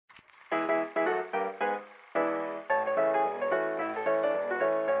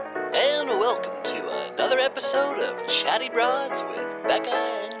welcome to another episode of Chatty Broads with Becca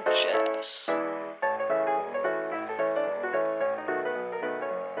and Jess.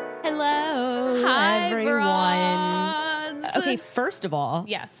 Hello, Hi, everyone. broads. Okay, first of all,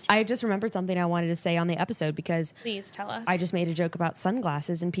 Yes. I just remembered something I wanted to say on the episode because Please tell us. I just made a joke about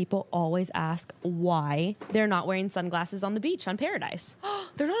sunglasses, and people always ask why they're not wearing sunglasses on the beach on Paradise.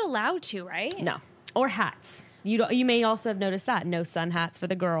 They're not allowed to, right? No, or hats. You may also have noticed that no sun hats for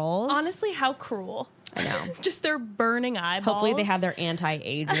the girls. Honestly, how cruel. I know. Just their burning eyeballs. Hopefully, they have their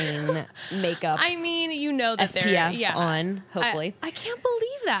anti-aging makeup. I mean, you know that SPF they're on, hopefully. I can't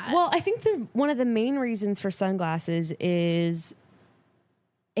believe that. Well, I think one of the main reasons for sunglasses is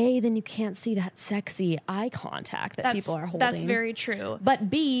then you can't see that sexy eye contact that people are holding. That's very true.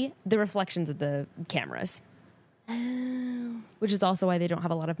 But B, the reflections of the cameras. Which is also why they don't have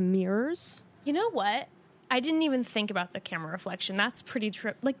a lot of mirrors. You know what? I didn't even think about the camera reflection. That's pretty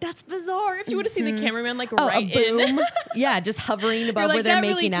like that's bizarre. If you would have seen the cameraman like right a boom. in, Yeah, just hovering above you're like where they're that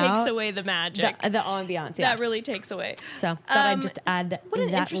really making out. takes away the magic. The ambiance, yeah. That really takes away. So thought I'd just add What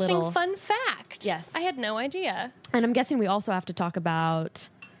an that interesting little fun fact. Yes. I had no idea. And I'm guessing we also have to talk about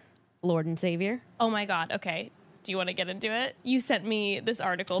Lord and Savior. Oh my God. Okay. Do you want to get into it? You sent me this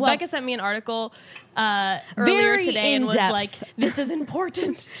article. Well, Becca sent me an article earlier very today and was in-depth. like, this is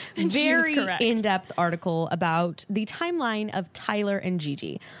important. And she was Very correct. in-depth article about the timeline of Tyler and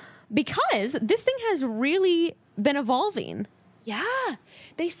Gigi, because this thing has really been evolving. Yeah.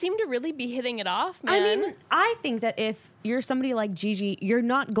 They seem to really be hitting it off, man. I mean, I think that if you're somebody like Gigi, you're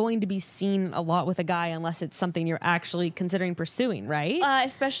not going to be seen a lot with a guy unless it's something you're actually considering pursuing, right?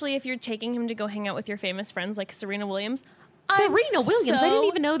 especially if you're taking him to go hang out with your famous friends like Serena Williams. Serena Williams, I didn't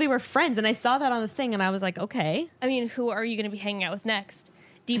even know they were friends, and I saw that on the thing, and I was like, okay. I mean, who are you going to be hanging out with next?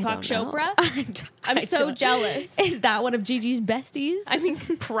 Deepak don't know. Chopra? I'm so jealous. Is that one of Gigi's besties? I mean,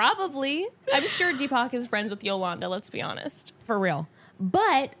 probably. I'm sure Deepak is friends with Yolanda, let's be honest. For real.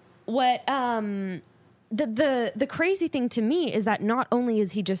 But what the crazy thing to me is that not only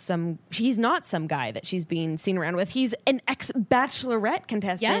is he just he's not some guy that she's being seen around with. He's an ex-bachelorette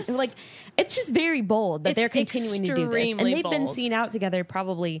contestant. Yes. Like, it's just very bold that It's they're continuing to do this. And extremely they've been bold. seen out together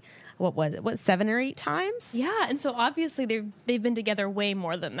probably, 7 or 8 times? Yeah, and so obviously they've been together way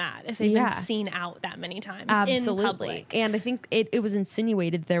more than that. If they've Yeah. been seen out that many times Absolutely. in public. And I think it was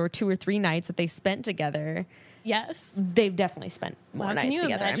insinuated there were 2 or 3 nights that they spent together. Yes. They've definitely spent more Wow, nights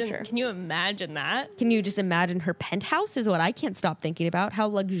together, imagine, I'm sure. Can you imagine that? Can you just imagine her penthouse is what I can't stop thinking about, how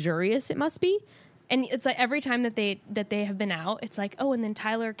luxurious it must be? And it's like every time that they have been out, it's like, oh, and then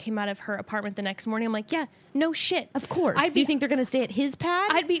Tyler came out of her apartment the next morning. I'm like, yeah, no shit. Of course. Do you think they're going to stay at his pad?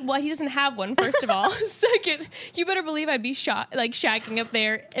 Well, he doesn't have one, first of all. Second, you better believe I'd be shacking up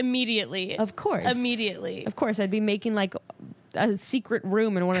there immediately. Of course. Immediately. Of course. I'd be making like a secret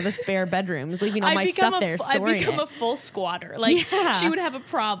room in one of the spare bedrooms, leaving all my become stuff there, I'd storing become it. a full squatter. Like, Yeah. she would have a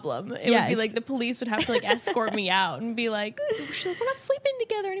problem. It would Yes. be like the police would have to like escort me out and be like, she's like, we're not sleeping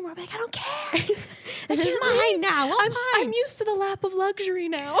together anymore. I'm like, I don't care. This is mine now. I'm used to the lap of luxury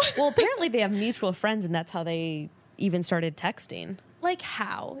now. Well, apparently they have mutual friends, and that's how they even started texting. Like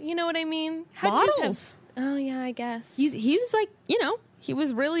how? You know what I mean? How do you just Models. oh yeah, I guess. He was like, he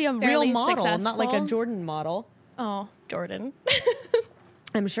was really a Fairly real model, not like a successful. Jordan model. Oh, Jordan.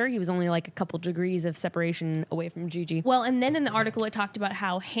 I'm sure he was only like a couple degrees of separation away from Gigi. Well, and then in the article it talked about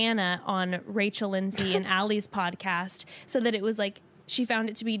how Hannah on Rachel Lindsay and Allie's podcast said that it was like she found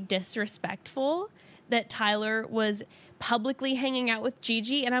it to be disrespectful that Tyler was publicly hanging out with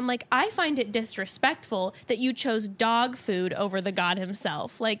Gigi, and I'm like, I find it disrespectful that you chose dog food over the god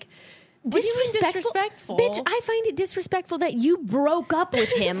himself. Like, what do you mean disrespectful? Bitch, I find it disrespectful that you broke up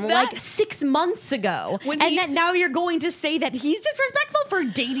with him like 6 months ago. When and he- that now you're going to say that he's disrespectful for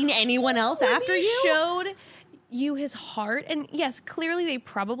dating anyone else When after he you? showed you his heart, and yes, clearly they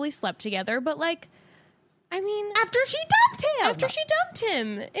probably slept together, but like, I mean, After she dumped him. after she dumped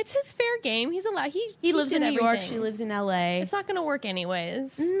him, it's his fair game. He's allowed. he lives did in New York, everything. she lives in LA. It's not going to work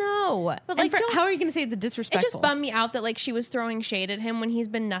anyways. No. But, And like, don't- how are you going to say it's It disrespectful? just bummed me out that like she was throwing shade at him when he's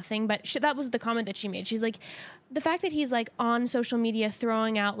been nothing. But that was the comment that she made. She's like, the fact that he's like on social media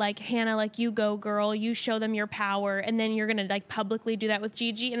throwing out like, Hannah, like, you go girl, you show them your power, and then you're gonna like publicly do that with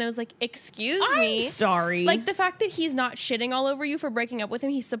Gigi. And I was like, excuse me, I'm sorry. Like the fact that he's not shitting all over you for breaking up with him,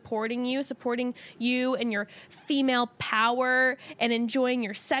 he's supporting you and your female power and enjoying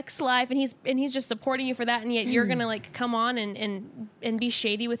your sex life, and he's just supporting you for that, and yet you're gonna like come on and be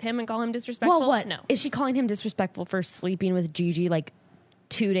shady with him and call him disrespectful. Well, what? No. Is she calling him disrespectful for sleeping with Gigi like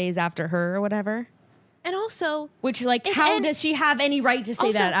 2 days after her or whatever? And also, Which, like, If how any- does she have any right to say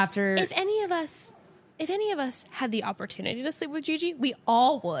also, that after? if any of us if any of us had the opportunity to sleep with Gigi, we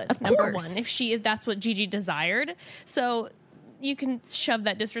all would. Of Number course. one, if that's what Gigi desired. So you can shove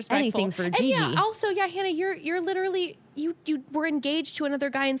that disrespectful. Anything for And Gigi. yeah, also, yeah, Hannah, you're literally you were engaged to another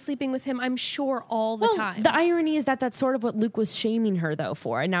guy and sleeping with him, I'm sure, all the time. The irony is that that's sort of what Luke was shaming her though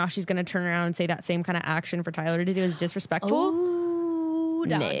for, and now she's going to turn around and say that same kind of action for Tyler to do is disrespectful. Ooh,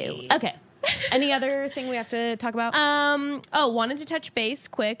 No. doggy. Okay. Any other thing we have to talk about? Wanted to touch base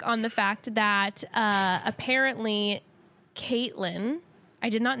quick on the fact that apparently Caitlyn, I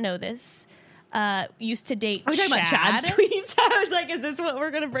did not know this, used to date Are we talking about Chad's tweets? I was like, is this what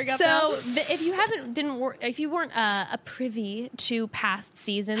we're going to bring up now? So if you if you weren't a privy to past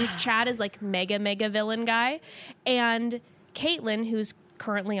seasons, Chad is like mega villain guy, and Caitlyn, who's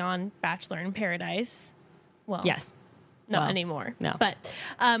currently on Bachelor in Paradise, well, Yes. not Well, anymore, no. but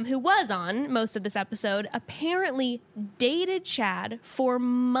who was on most of this episode, apparently dated Chad for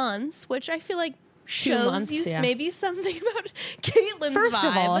months, which I feel like shows months, you yeah. maybe something about Caitlyn's First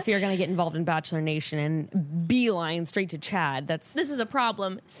of all, vibe. if you're going to get involved in Bachelor Nation and beeline straight to Chad, that's This is a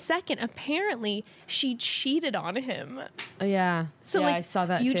problem. Second, apparently she cheated on him. yeah. So yeah, like I saw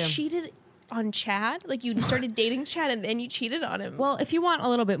that you too. cheated on Chad? Like you started dating Chad and then you cheated on him? Well, if you want a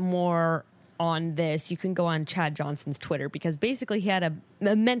little bit more on this, you can go on Chad Johnson's Twitter because basically he had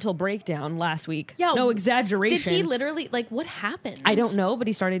a mental breakdown last week. Yeah, no exaggeration. Did he literally like what happened? I don't know, but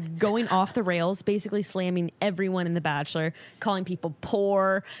he started going off the rails, basically slamming everyone in The Bachelor, calling people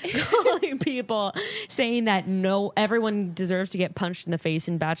poor, calling people, saying that everyone deserves to get punched in the face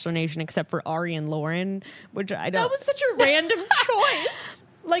in Bachelor Nation except for Ari and Lauren, which I don't. That was such a random choice.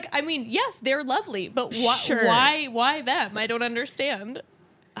 Like, I mean, yes, they're lovely, but Sure. why them? I don't understand.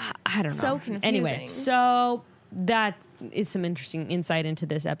 I don't know. So confusing. Anyway, so that is some interesting insight into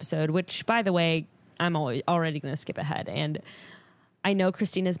this episode, which, by the way, I'm already going to skip ahead. And I know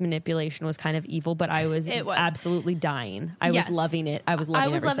Christina's manipulation was kind of evil, but I was, It was. absolutely dying. I Yes. was loving it. I was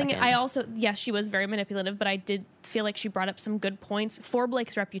loving it. second. I also, yes, she was very manipulative, but I did feel like she brought up some good points for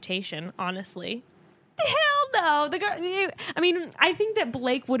Blake's reputation, honestly. Hell no. The girl, I mean, I think that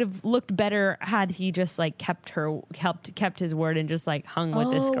Blake would have looked better had he just like kept his word and just like hung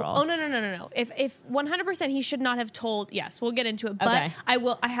with this girl. Oh no. If 100% he should not have told. Yes, we'll get into it. But Okay.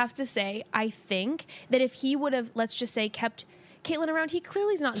 I have to say, I think that if he would have, let's just say, kept Caitlyn around, he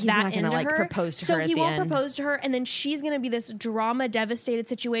clearly is not He's that not gonna, into like, her. propose to so her at he the won't end. propose to her, and then she's gonna be this drama devastated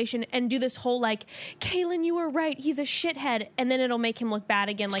situation and do this whole like, Caitlyn, you were right, he's a shithead, and then it'll make him look bad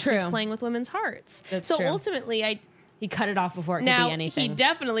again, like he's true. playing with women's hearts. That's so true. ultimately, He cut it off before it could now be anything. he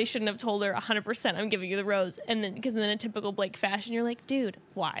definitely shouldn't have told her 100%. I'm giving you the rose, and then because then in typical Blake fashion, you're like, dude,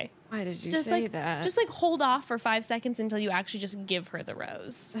 why? Why did you Just like hold off for 5 seconds until you actually just give her the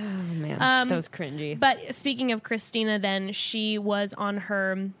rose. Oh man, that was cringy. But speaking of Christina, then she was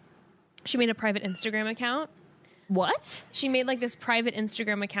on she made a private Instagram account. What? She made like this private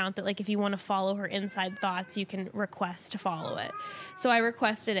Instagram account that like if you want to follow her inside thoughts, you can request to follow it. So I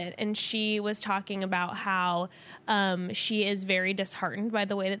requested it, and she was talking about how she is very disheartened by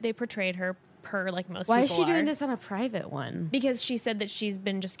the way that they portrayed her, per like most Why people is she doing are. this on a private one? Because she said that she's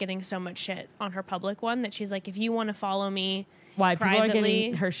been just getting so much shit on her public one that she's like, if you want to follow me Why people are privately,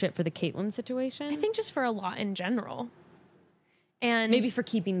 getting her shit for the Caitlyn situation? I think just for a lot in general. And maybe for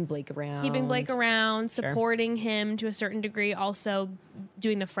keeping Blake around. keeping Blake around, supporting him to a certain degree, also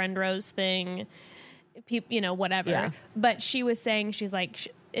doing the friend rose thing, whatever. Yeah. But she was saying she's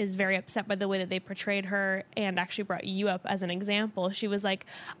like is very upset by the way that they portrayed her, and actually brought you up as an example. She was like,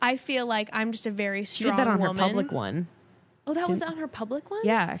 I feel like I'm just a very She strong did that on woman. her public one. Oh, that was on her public one?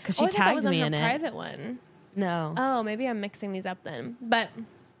 Yeah, because she I thought that tagged was on me her in it. private one. No. Oh, maybe I'm mixing these up then. But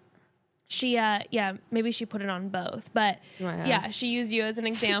she, maybe she put it on both. But might have. yeah, she used you as an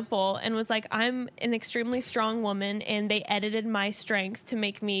example and was like, I'm an extremely strong woman, and they edited my strength to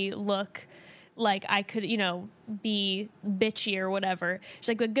make me look like I could, be bitchy or whatever. She's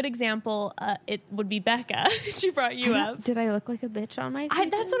like, a good example, it would be Becca. She brought you up. Did I look like a bitch on my season?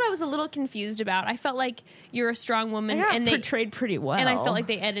 That's what I was a little confused about. I felt like you're a strong woman, I got and they portrayed pretty well. and I felt like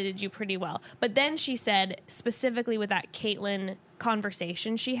they edited you pretty well. But then she said, specifically with that Caitlyn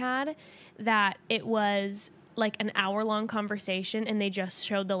conversation she had, that it was like an hour-long conversation, and they just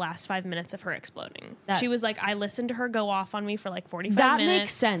showed the last 5 minutes of her exploding. She was like, I listened to her go off on me for like 45 that minutes.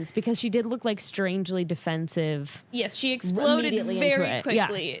 makes sense because she did look like strangely defensive. Yes, she exploded Immediately into very it.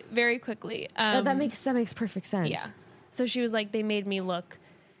 quickly. Very quickly. that makes perfect sense. Yeah. So she was like, they made me look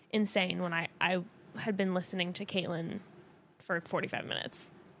insane when I had been listening to Caitlyn for 45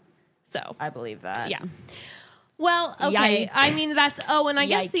 minutes. So I believe that. yeah. Well, okay. Yike. I mean, that's. Oh, and I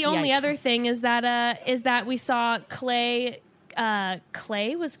guess Yike, the only yike. other thing is that we saw Clay.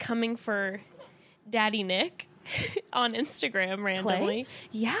 Clay was coming for Daddy Nick on Instagram randomly. Clay?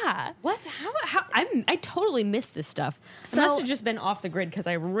 Yeah. What? How? I totally missed this stuff. So- I must have just been off the grid because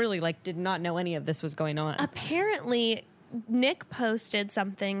I really did not know any of this was going on. Apparently, Nick posted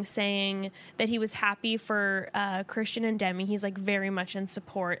something saying that he was happy for Christian and Demi. He's like very much in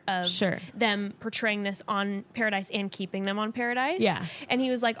support of Sure. them portraying this on Paradise and keeping them on Paradise. Yeah. And he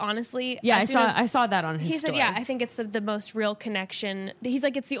was like, honestly, Yeah, as soon as- I saw that on his He said, story. yeah, I think it's the most real connection. He's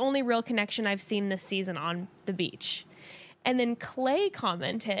like, it's the only real connection I've seen this season on the beach. And then Clay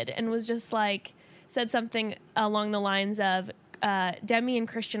commented and was just like, said something along the lines of, Demi and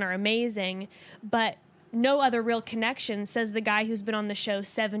Christian are amazing, but no other real connection, says the guy who's been on the show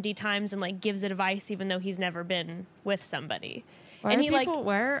 70 times and like gives advice even though he's never been with somebody. Why and are he people,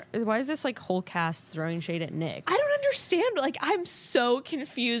 why is this like whole cast throwing shade at Nick? I don't understand. Like, I'm so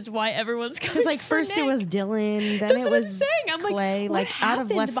confused why everyone's coming. Because like for first it Nick. was Dylan, then That's it what was I'm saying. I'm Clay, like, what out of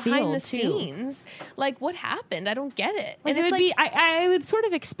happened left behind field the too. scenes? Like, what happened? I don't get it. Like and it it's would be, I would sort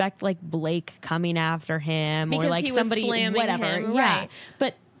of expect like Blake coming after him, or Because like he was somebody, slamming whatever. him, Yeah, right.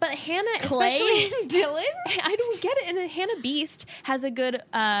 but But Hannah, Clay especially and Dylan. I don't get it. And then Hannah Beast has a good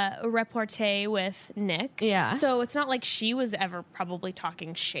repartee with Nick. Yeah. So it's not like she was ever probably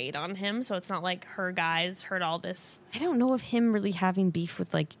talking shade on him. So it's not like her guys heard all this. I don't know of him really having beef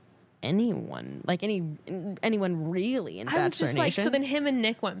with like anyone, like anyone really in I was Bachelor just like, Nation. so then him and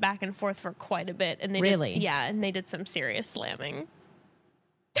Nick went back and forth for quite a bit. And they Really? and they did some serious slamming.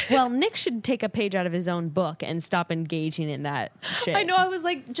 Well, Nick should take a page out of his own book and stop engaging in that shit. I know. I was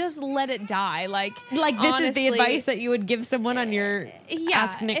like, just let it die. Like This is the honestly, advice that you would give someone on your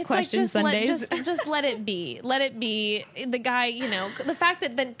Ask Nick it's Questions like Sundays. just let it be. Let it be. The guy, the fact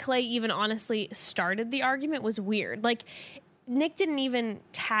that then Clay even honestly started the argument was weird. Like Nick didn't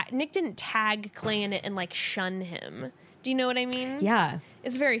tag Clay in it and like shun him. Do you know what I mean? Yeah.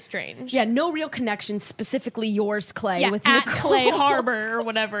 It's very strange. Yeah, no real connection, specifically yours, Clay, Yeah, with at Nicole. Clay Harbor or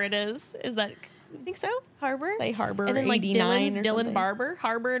whatever it is. Is that I think so. Harbor? Clay Harbor, and then like 89 or Dylan something. Barber,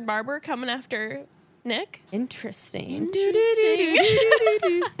 Harbor and Barber coming after Nick. Interesting.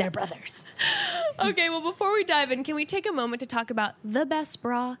 Interesting. They're brothers. Okay, well, before we dive in, can we take a moment to talk about the best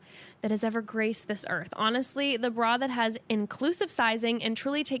bra that has ever graced this earth? Honestly, the bra that has inclusive sizing and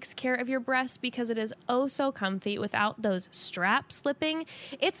truly takes care of your breasts because it is oh so comfy without those straps slipping.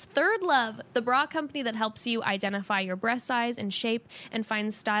 It's Third Love, the bra company that helps you identify your breast size and shape and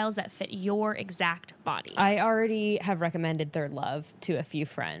find styles that fit your exact body. I already have recommended Third Love to a few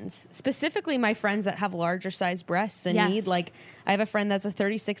friends, specifically my friends that have larger sized breasts and Yes. need I have a friend that's a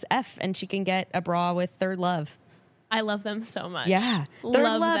 36F and she can get a bra with Third Love. I love them so much. Yeah. Love Third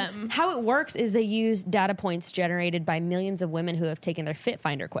Love, them. how it works is they use data points generated by millions of women who have taken their Fit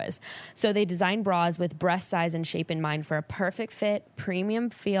Finder quiz. So they design bras with breast size and shape in mind for a perfect fit, premium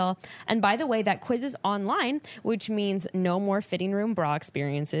feel. And by the way, that quiz is online, which means no more fitting room bra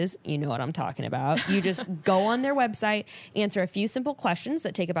experiences. You know what I'm talking about. You just go on their website, answer a few simple questions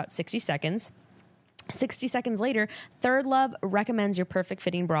that take about 60 seconds. 60 seconds later, Third Love recommends your perfect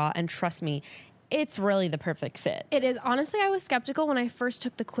fitting bra, and trust me, it's really the perfect fit. It is. Honestly, I was skeptical when I first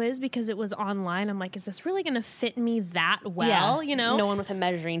took the quiz because it was online. I'm like, is this really going to fit me that well? No one with a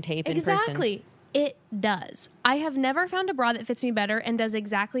measuring tape in person. Exactly. It does. I have never found a bra that fits me better and does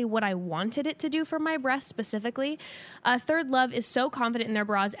exactly what I wanted it to do for my breasts specifically. Third Love is so confident in their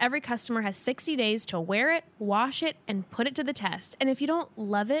bras. Every customer has 60 days to wear it, wash it, and put it to the test. And if you don't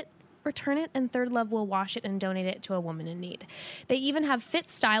love it, return it, and Third Love will wash it and donate it to a woman in need. They even have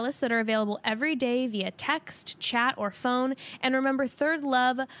fit stylists that are available every day via text, chat, or phone. And remember, Third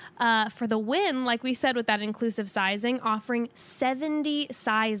Love for the win, like we said with that inclusive sizing, offering 70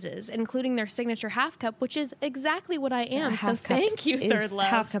 sizes, including their signature half cup, which is exactly what I am. So thank you, Third Love.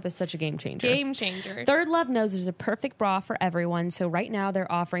 Half cup is such a game changer. Game changer. Third Love knows there's a perfect bra for everyone. So right now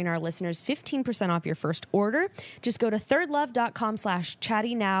they're offering our listeners 15% off your first order. Just go to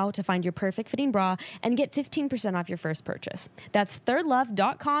thirdlove.com/chatty now to find your perfect fitting bra and get 15% off your first purchase. That's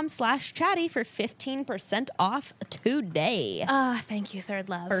thirdlove.com/chatty for 15% off today. Thank you, Third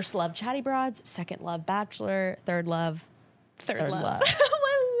Love. First love Chatty Broads, second love Bachelor, third love Third Love.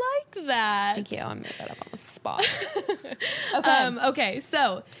 I like that. Thank you. I made that up on the spot. Okay,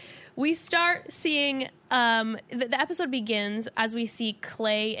 so we start seeing the episode begins as we see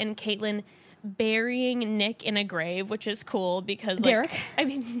Clay and Caitlyn burying Nick in a grave, which is cool because Derek?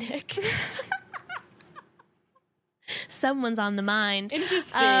 Nick. Someone's on the mind.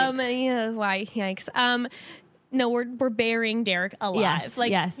 Interesting. Yeah, why? Yikes. no, we're burying Derek alive. Yes,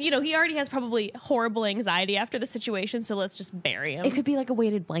 Like, yes. you know, he already has probably horrible anxiety after the situation, so let's just bury him. It could be like a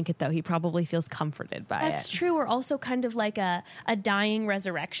weighted blanket, though. He probably feels comforted by That's it. true. Or also kind of like a dying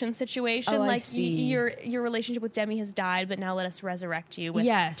resurrection situation. Oh, I like see. your relationship with Demi has died, but now let us resurrect you with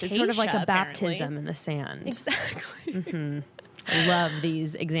Yes, it's sort of like a Tayshia, apparently. baptism in the sand. Exactly. I love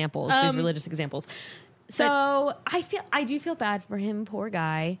these examples, these religious examples. So I do feel bad for him, poor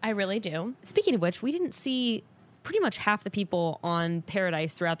guy. I really do. Speaking of which, we didn't see pretty much half the people on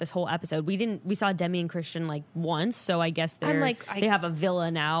Paradise throughout this whole episode. We saw Demi and Christian like once, so I guess they have a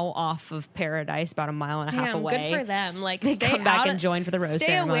villa now off of Paradise, about a mile and a half Damn, away. good for them. Like, They stay come back out and of- join for the rose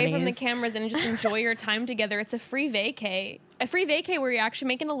Stay away from the ceremonies. cameras and just enjoy your time together. It's a free vacay. A free vacay where you're actually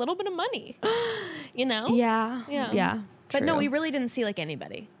making a little bit of money. You know? Yeah, yeah. But no, true. we really didn't see like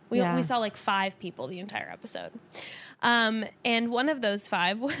anybody. We Yeah. saw like 5 people the entire episode. And one of those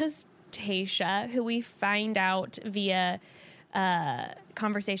 5 was Tayshia, who we find out via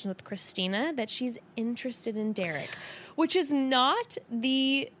conversation with Christina that she's interested in Derek, which is not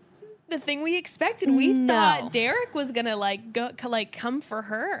the thing we expected. We No. thought Derek was gonna come for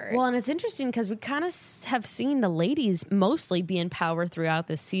her. Well, and it's interesting because we kind of have seen the ladies mostly be in power throughout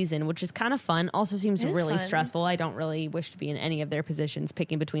this season, which is kind of fun. Also seems It is really fun. stressful. I don't really wish to be in any of their positions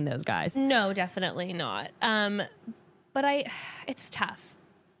picking between those guys. No, definitely not. But it's tough.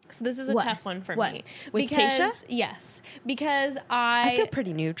 So this is a What? tough one for What? me. With because, Tayshia? Yes, because I feel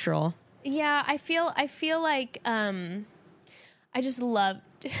pretty neutral. yeah, I feel like I just love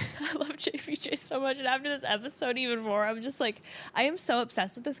I love JPJ so much, and after this episode even more, I'm just like, I am so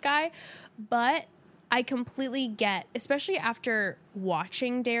obsessed with this guy, but I completely get, especially after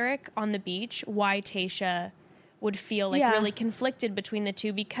watching Derek on the beach, why Tayshia would feel like Yeah. really conflicted between the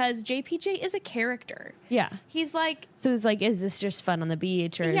two, because JPJ is a character. Yeah. He's like, So it's like, is this just fun on the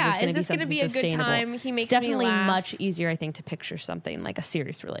beach, or Yeah, is this is going this to be gonna be a good sustainable? time? He makes it's me definitely laugh. much easier, I think, to picture something like a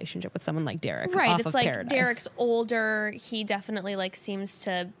serious relationship with someone like Derek. right, off it's of like Paradise. Derek's older. He definitely like seems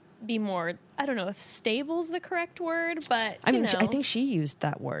to be more, I don't know if stable's the correct word, but I mean, you know. I think she used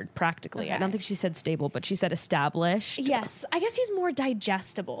that word practically. I Okay. don't think she said stable, but she said established. Yes, I guess he's more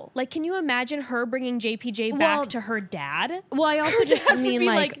digestible. Like, can you imagine her bringing JPJ Well- back to her dad? Well, I also Her just dad would mean be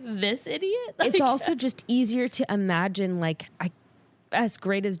like this idiot. it's Like, also just easier to imagine, like, as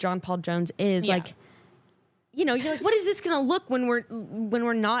great as John Paul Jones is, Yeah. like, you know, you're like, what is this going to look when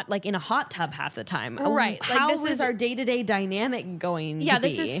we're not like in a hot tub half the time? Right, like, How this is is- our day-to-day dynamic going? yeah, to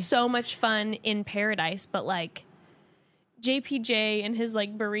this be? is so much fun in Paradise, but like JPJ and his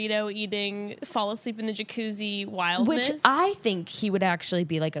like burrito eating, fall asleep in the jacuzzi wildness. Which I think he would actually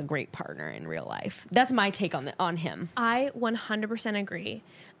be like a great partner in real life. That's my take on him. I 100% agree.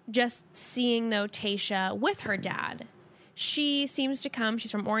 Just seeing though Tayshia with her dad, she seems to come.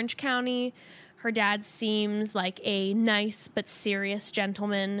 She's from Orange County. Her dad seems like a nice but serious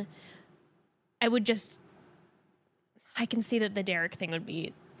gentleman. I can see that the Derek thing would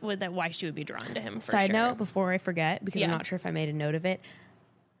be why she would be drawn to him. For Side sure. note, before I forget, because I'm Yeah. not sure if I made a note of it.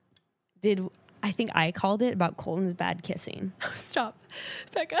 I think I called it about Colton's bad kissing. Stop,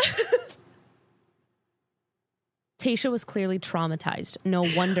 Becca. Tayshia was clearly traumatized. No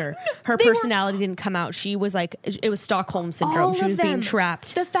wonder her personality didn't come out. She was like, it was Stockholm syndrome. All She of was being them.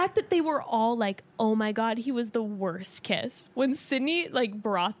 trapped. The fact that they were all like, "Oh my god, he was the worst kiss." When Sydney like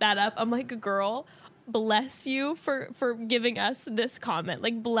brought that up, I'm like, "Girl, bless you for giving us this comment.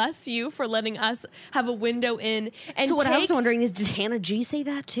 Like, bless you for letting us have a window in." And So what I was take- wondering is, did Hannah G say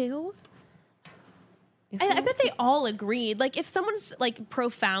that too? I bet they all agreed. Like, if someone's like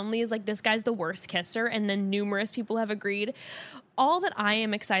profoundly is like, "This guy's the worst kisser," and then numerous people have agreed, all that I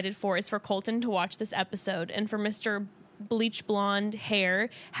am excited for is for Colton to watch this episode and for Mr. Bleach blonde hair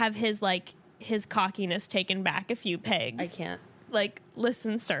have his cockiness taken back a few pegs. I can't. Like,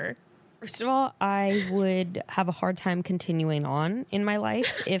 listen, sir. First of all, I would have a hard time continuing on in my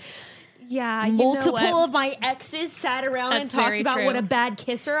life if Yeah, multiple of my exes sat around That's and talked very about true. what a bad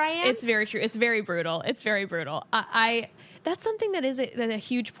kisser I am. It's very true. It's very brutal. It's very brutal. I that's something that is a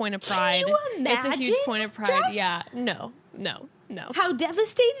huge point of pride. you It's a huge imagine, point of pride. Jess? Yeah. No. how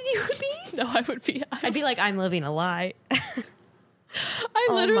devastated you would be. No, I would be. I'd be like, I'm living a lie. I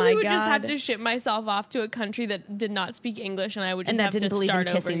Oh literally my would just have God. to ship myself off to a country that did not speak English, and I would just And that have didn't to believe in start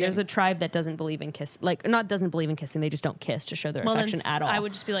over kissing. There's again. a tribe that doesn't believe in kiss, like not doesn't believe in kissing. They just don't kiss to show their Well, then affection at all. I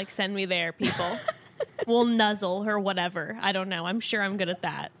would just be like, send me there, people. We'll nuzzle or whatever. I don't know. I'm sure I'm good at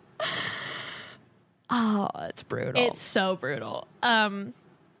that. Oh, it's brutal. It's so brutal.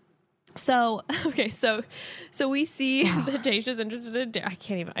 So we see that Tayshia's interested in Derek. I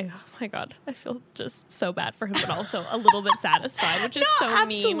can't even. Oh my god, I feel just so bad for him, but also a little bit satisfied, which is so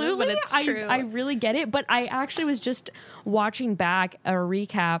mean, but it's true. I really get it, but I actually was just watching back a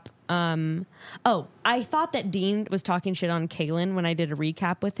recap. I thought that Dean was talking shit on Kaylin when I did a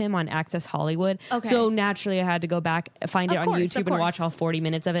recap with him on Access Hollywood. Okay. So naturally I had to go back, find it on YouTube and watch course. all 40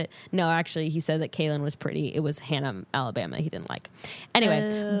 minutes of it. No, actually he said that Kaylin was pretty. It was Hannah, Alabama he didn't like.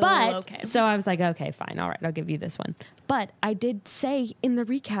 Anyway, so I was like, okay, fine. All right, I'll give you this one. But I did say in the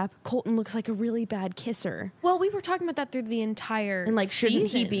recap, Colton looks like a really bad kisser. Well, we were talking about that through the entire And like, shouldn't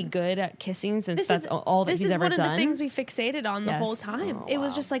season. he be good at kissing since that's all that he's ever done? This is one of the things we fixated on the Yes. whole time. Oh, it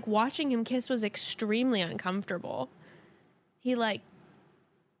was wow. just like watching him kiss was extremely uncomfortable. He like,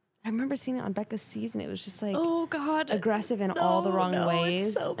 I remember seeing it on Becca's season. It was just like oh god, aggressive in all the wrong ways.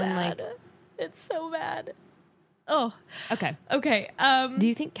 It's so and bad. like, It's so bad. Oh, okay. okay. Do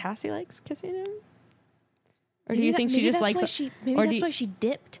you think Cassie likes kissing him? Or do you think she just likes Maybe that's why she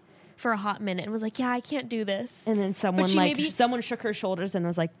dipped for a hot minute and was like, yeah, I can't do this. And then someone someone shook her shoulders and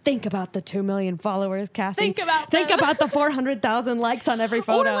was like, think about the 2 million followers, Cassie. Think about the 400,000 likes on every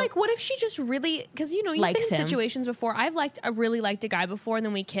photo. Or like, what if she just really, because you know, you've Likes been in him. situations before. I really liked a guy before, and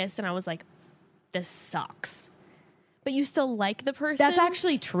then we kissed, and I was like, this sucks. But you still like the person. That's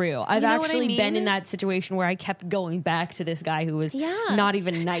actually true. I've know what I actually been mean? in that situation where I kept going back to this guy who was Yeah. not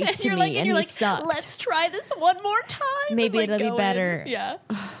even nice And to you're me, like, and you're he like, sucked. let's try this one more time. Maybe and, like, it'll be go better. in. Yeah,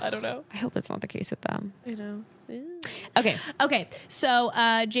 I don't know. I hope that's not the case with them. I know. Okay. Okay, so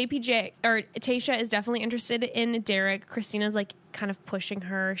JPJ or Tayshia is definitely interested in Derek. Christina's like kind of pushing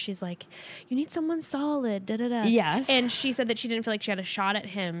her. She's like, "You need someone solid." Da da da. Yes. And she said that she didn't feel like she had a shot at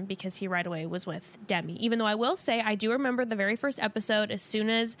him because he right away was with Demi. Even though I will say I do remember the very first episode. As soon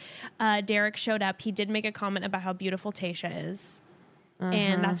as Derek showed up, he did make a comment about how beautiful Tayshia is,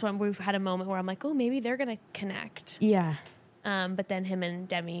 and that's when we've had a moment where I'm like, "Oh, maybe they're gonna connect." Yeah. But then him and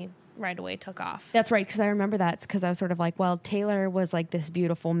Demi right away took off. That's right, because I remember that. It's because I was sort of like, well, Taylor was like this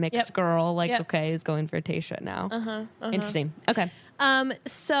beautiful mixed girl. Like, Yep. okay, is going for Tayshia now. Interesting. Okay.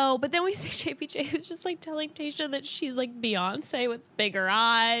 But then we see JPJ who's just like telling Tayshia that she's like Beyonce with bigger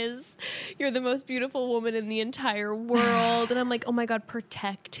eyes. You're the most beautiful woman in the entire world. And I'm like, oh my God,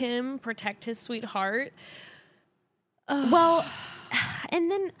 protect him, protect his sweetheart. Well,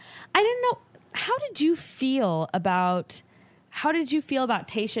 and then I don't know. How did you feel about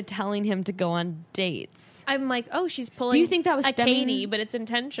Tayshia telling him to go on dates? I'm like, oh, she's pulling Do you think that was a stemming- Katie, but it's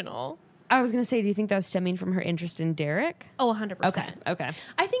intentional. I was going to say, do you think that was stemming from her interest in Derek? Oh, 100%. Okay.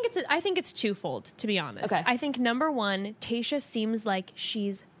 I think it's twofold, to be honest. Okay. I think number one, Tayshia seems like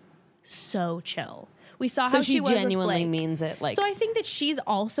she's so chill. We saw So how she she was with genuinely Blake. means it. Like, So I think that she's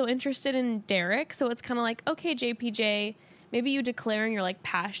also interested in Derek. So it's kind of like, okay, JPJ, maybe you declaring your like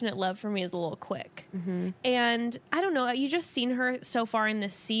passionate love for me is a little quick. And I don't know, you just seen her so far in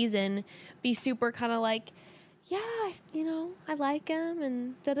this season be super kind of like, yeah, I like him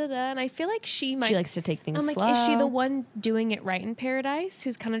and da da da. And I feel like she might. she likes to take things I'm like, slow. is she the one doing it right in Paradise?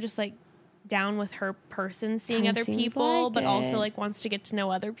 Who's kind of just like down with her person, seeing Kinda other seems people, like but also it. like wants to get to know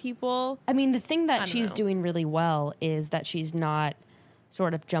other people. I mean, the thing that don't she's know. doing really well is that she's not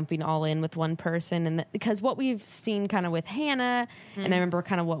sort of jumping all in with one person. And because what we've seen kind of with Hannah, and I remember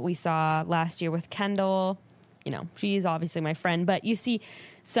kind of what we saw last year with Kendall, she's obviously my friend, but you see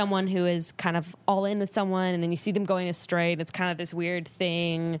someone who is kind of all in with someone and then you see them going astray and it's kind of this weird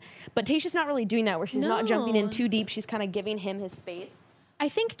thing. But Tayshia's not really doing that where she's not jumping in No. too deep. She's kind of giving him his space. I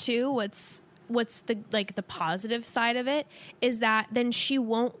think too, what's the like the positive side of it is that then she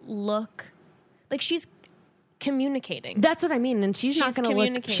won't look like she's communicating. That's what I mean. And she's not She's going to look.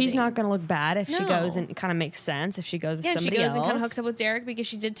 communicating. She's not going to look bad if she No. goes, and it kind of makes sense if she goes with Yeah, she somebody goes else. and kind of hooks up with Derek because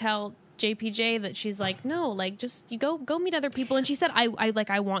she did tell JPJ that she's like, no, like just you go meet other people. And she said, I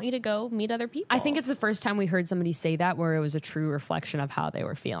want you to go meet other people. I think it's the first time we heard somebody say that where it was a true reflection of how they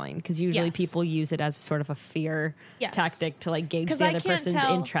were feeling. Because usually Yes. people use it as sort of a fear Yes. tactic to like gauge 'Cause the I other can't person's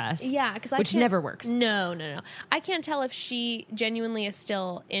tell- interest. Yeah, because which never works. No. I can't tell if she genuinely is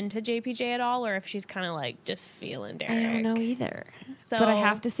still into JPJ at all, or if she's kind of like just feeling Derek. I don't know either. So, But I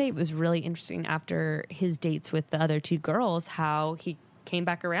have to say it was really interesting after his dates with the other two girls how he came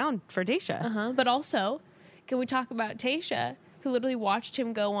back around for Tayshia. But also, can we talk about Tayshia, who literally watched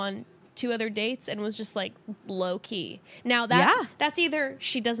him go on 2 other dates and was just like low key. Now that's either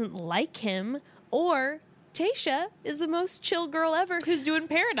she doesn't like him or Tayshia is the most chill girl ever who's doing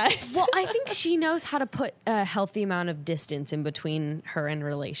Paradise. Well, I think she knows how to put a healthy amount of distance in between her and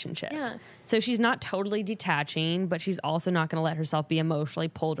relationship. Yeah. So she's not totally detaching, but she's also not going to let herself be emotionally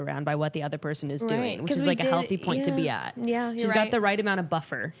pulled around by what the other person is Right, doing, which 'cause is we like a did- healthy point to be yeah. at. Yeah, you're she's right. got the right amount of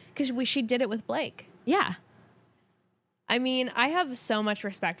buffer. Because she did it with Blake. Yeah. I mean, I have so much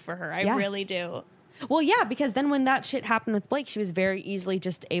respect for her. I Yeah. really do. Well, yeah, because then when that shit happened with Blake, she was very easily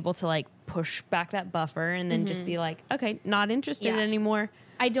just able to like push back that buffer and then just be like, okay, not interested Yeah. anymore.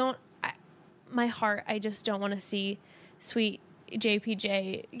 My heart, I just don't want to see sweet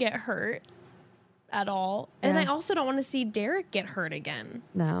JPJ get hurt at all. And Yeah. I also don't want to see Derek get hurt again.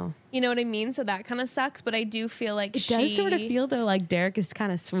 No. You know what I mean? So that kind of sucks, but I do feel like It does sort of feel though like Derek is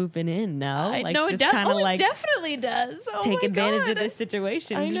kind of swooping in, no? Like no, just kind of it like definitely does. Oh take my advantage God. of this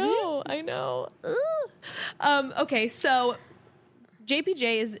situation. I know. Ugh. Okay, so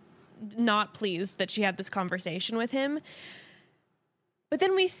JPJ is not pleased that she had this conversation with him. But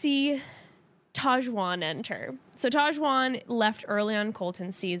then we see Tajwan enter. So Tajwan left early on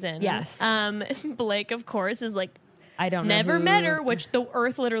Colton's season. Yes. Blake, of course, is like, I don't know. never who- met her, which the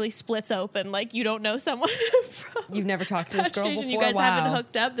earth literally splits open. Like, you don't know someone from You've never talked to this girl Station. before. You guys Wow. haven't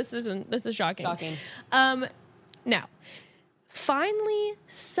hooked up. This is shocking. Shocking. Now, finally,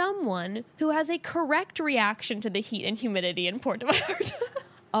 someone who has a correct reaction to the heat and humidity in Puerto Vallarta.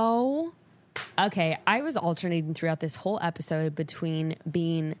 Oh, okay. I was alternating throughout this whole episode between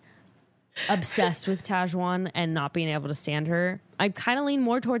being obsessed with Tajwan and not being able to stand her. I kind of lean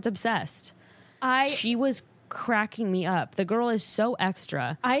more towards obsessed. She was cracking me up. The girl is so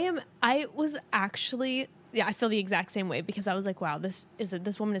extra. I was actually, yeah, I feel the exact same way because I was like, wow, this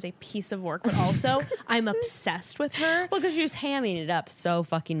woman is a piece of work, but also I'm obsessed with her. Well, because she was hamming it up so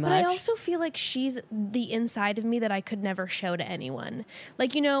fucking much. But I also feel like she's the inside of me that I could never show to anyone.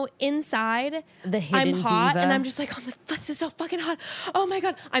 Like, you know, inside, The hidden I'm hot diva. and I'm just like, oh, this is so fucking hot. Oh my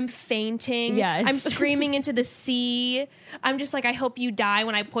God. I'm fainting. Yes. I'm screaming into the sea. I'm just like, I hope you die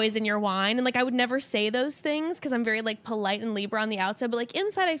when I poison your wine. And like, I would never say those things because I'm very like polite and Libra on the outside. But like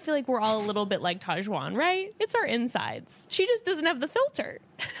inside, I feel like we're all a little bit like Tajwan, right? It's our insides. She just doesn't have the filter.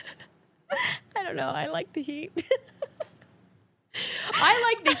 I don't know. I like the heat.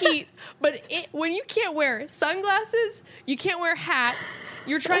 I like the heat, but when you can't wear sunglasses, you can't wear hats,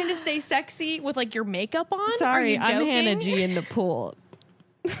 you're trying to stay sexy with like your makeup on. Sorry, Are you I'm joking? Hannah G in the pool.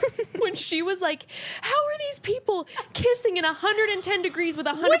 When she was like, "How are these people kissing in 110 degrees with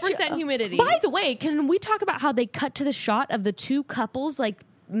 100% humidity?" By the way, can we talk about how they cut to the shot of the two couples like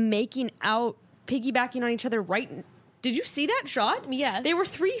making out, piggybacking on each other right? Did you see that shot? Yes. They were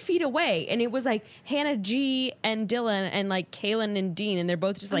 3 feet away, and it was like Hannah G and Dylan and like Kaylin and Dean, and they're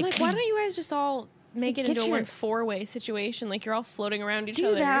both just I'm like, like, why don't you guys just all make it Get into a your- one 4-way situation? Like you're all floating around each do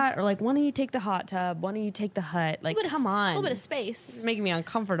other. that? Or like, why don't you take the hot tub? Why don't you take the hut? Like, come on. A little bit of space. It's making me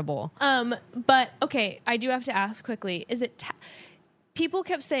uncomfortable. But okay, I do have to ask quickly: is it? People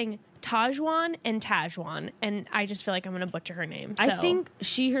kept saying Tajwan and Tajwan, and I just feel like I'm going to butcher her name. So. I think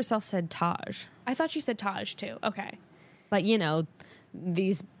she herself said Taj. I thought she said Taj too. Okay. But you know,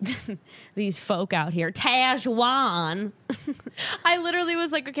 these these folk out here, Tajwan. I literally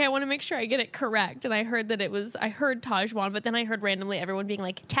was like, okay, I want to make sure I get it correct. And I heard I heard Tajwan, but then I heard randomly everyone being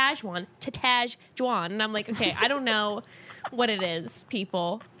like Tajwan to Tajwan. And I'm like, okay, I don't know what it is,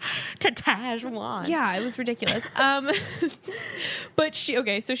 people. To Tajwan. Yeah, it was ridiculous. But she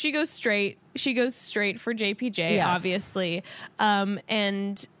goes straight for JPJ, Yes. obviously.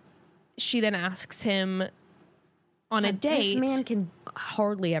 And she then asks him on a date. This man can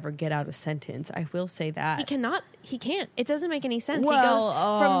hardly ever get out a sentence. I will say that. He can't. It doesn't make any sense.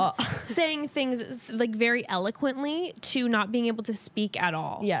 Well, he goes from saying things like very eloquently to not being able to speak at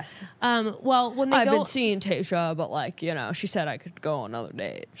all. Yes. Well, when they I've go, been seeing Tasha, but like, you know, she said I could go on another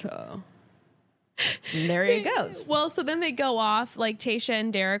date, so. And there he goes. well, so then they go off, like Tayshia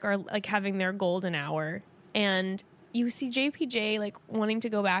and Derek are like having their golden hour, and you see JPJ like wanting to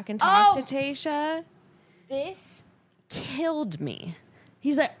go back and talk to Tayshia. This killed me.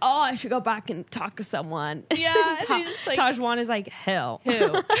 He's like, oh, I should go back and talk to someone. Yeah, and he's just like- Tajwan is like, hell.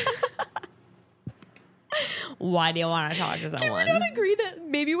 Who? Why do you want to talk to Can someone? we not agree that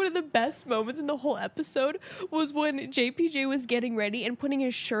maybe one of the best moments in the whole episode was when JPJ was getting ready and putting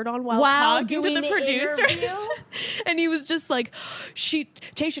his shirt on while talking to doing the the producers? interview? And he was just like,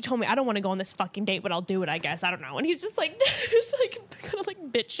 Tayshia told me I don't want to go on this fucking date, but I'll do it, I guess. I don't know. And he's just like, kind of like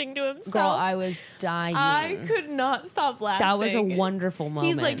bitching to himself. Girl, I was dying. I could not stop laughing. That was a wonderful moment.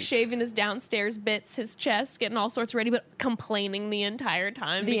 He's like shaving his downstairs bits, his chest, getting all sorts ready, but complaining the entire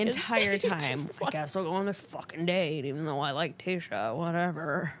time. the because- entire time. I guess I'll go on this fucking date, even though I like Tasha,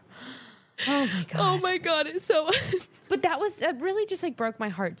 whatever. Oh my god. Oh my god. So But that really just like broke my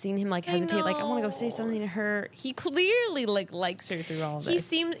heart seeing him like hesitate. Like I want to go say something to her. He clearly like likes her through all this.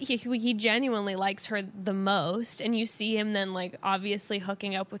 he genuinely likes her the most, and you see him then like obviously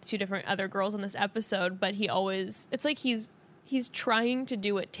hooking up with 2 different other girls in this episode, but it's like he's trying to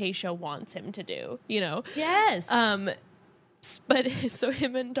do what Tayshia wants him to do, you know? Yes. But so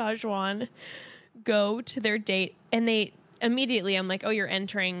him and Tajwan go to their date, and they immediately, I'm like, oh, you're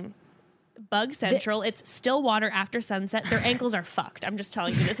entering Bug Central. It's still water after sunset. Their ankles are fucked. I'm just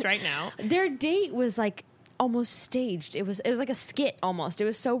telling you this right now. Their date was like almost staged. It was like a skit almost. It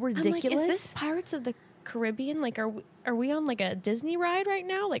was so ridiculous. I'm like, is this Pirates of the Caribbean? Like, are we on like a Disney ride right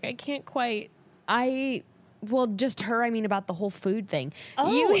now? Like, I can't quite. Well, just her. I mean, about the whole food thing. Oh,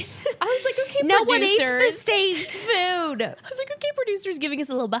 I was like, okay, no one eats producers. the staged food. I was like, okay, producers giving us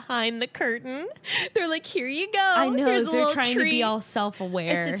a little behind the curtain. They're like, here you go. I know. Here's a They're little trying treat. to be all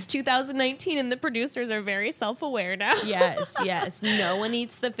self-aware. It's 2019, and the producers are very self-aware now. Yes. No one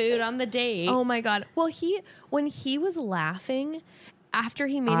eats the food on the date. Oh my god. Well, when he was laughing after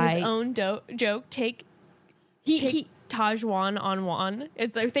he made his own joke, take Tajwan on Juan.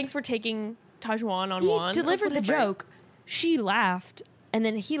 Is there, thanks for taking Tajwan on Juan. He delivered the joke. She laughed, and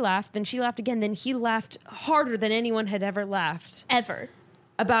then he laughed. Then she laughed again. Then he laughed harder than anyone had ever laughed ever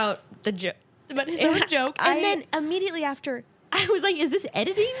about the joke. About his own joke. And then immediately after, I was like, is this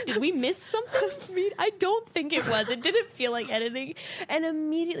editing? Did we miss something? I don't think it was. It didn't feel like editing. And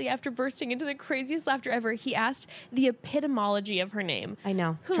immediately after bursting into the craziest laughter ever, he asked the epitomology of her name. I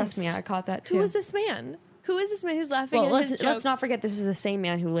know. Trust me, I caught that too. Who is this man? Who is this man who's laughing well, at his joke? Let's not forget this is the same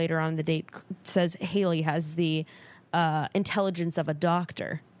man who later on in the date says Haley has the intelligence of a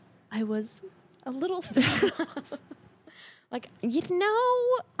doctor. I was a little like,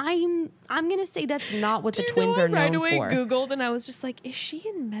 I'm gonna say that's not what the twins are known right away for. Googled, and I was just like, is she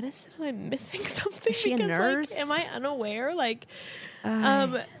in medicine and I'm missing something? Is she a nurse? Like, am I unaware? Like,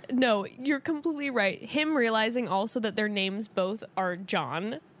 no, you're completely right. Him realizing also that their names both are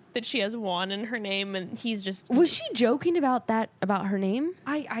John, that she has Juan in her name, and he's just... Was she joking about that, about her name?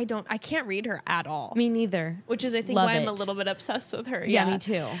 I can't read her at all. Me neither. Which is, I think, Love why I'm a it. little bit obsessed with her. Yeah, me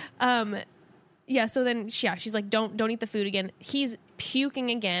too. Yeah, so then, she's like, don't eat the food again. He's puking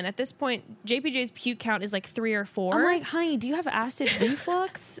again. At this point, JPJ's puke count is like 3 or 4. I'm like, honey, do you have acid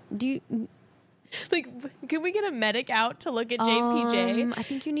reflux? Do you... Like, can we get a medic out to look at JPJ? I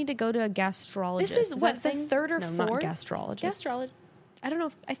think you need to go to a gastrologist. This is what, that the thing? 3rd or no, 4th? not gastrologist. Gastrologist. I don't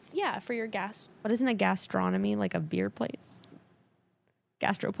know if, for your gas. But isn't a gastronomy like a beer place?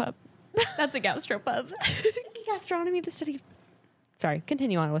 Gastropub. That's a gastropub. Isn't gastronomy the study of... Sorry,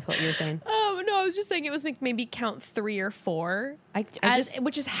 continue on with what you were saying. No, I was just saying it was maybe count 3 or 4.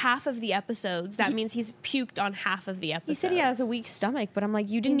 Which is half of the episodes. That means he's puked on half of the episodes. He said he has a weak stomach, but I'm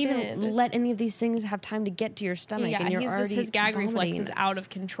like, you didn't even let any of these things have time to get to your stomach, and you're already his gag reflex vomiting. is out of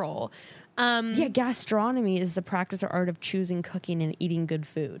control. Gastronomy is the practice or art of choosing, cooking, and eating good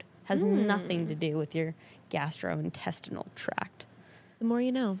food. Has nothing to do with your gastrointestinal tract. The more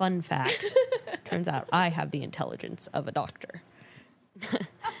you know. Fun fact. Turns out I have the intelligence of a doctor.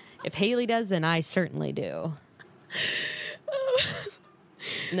 If Haley does, then I certainly do.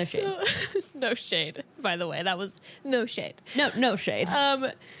 No shade. No shade, by the way. That was no shade. No shade.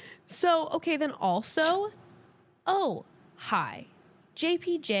 So, okay, then also, hi.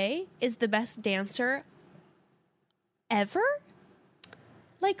 JPJ is the best dancer ever?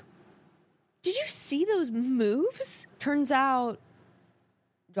 Like, did you see those moves? Turns out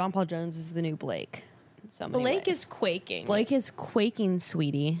John Paul Jones is the new Blake. Blake is quaking. Blake is quaking,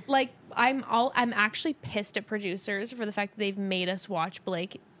 sweetie. Like, I'm actually pissed at producers for the fact that they've made us watch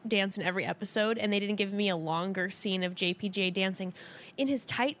Blake dance in every episode, and they didn't give me a longer scene of JPJ dancing in his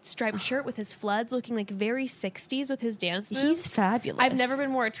tight striped shirt with his floods, looking like very 60s with his dance moves. He's fabulous. I've never been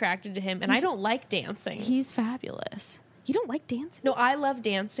more attracted to him, and I don't like dancing. He's fabulous. You don't like dancing? No, I love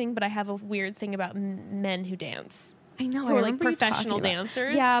dancing, but I have a weird thing about men who dance. I know. Who are like professional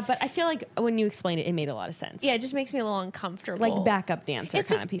dancers. Yeah, but I feel like when you explained it, it made a lot of sense. Yeah, it just makes me a little uncomfortable. Like backup dancer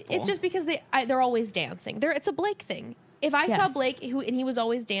kind of people. It's just because they're always dancing. It's a Blake thing. If I saw Blake and he was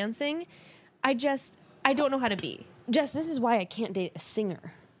always dancing, I don't know how to be. Jess, this is why I can't date a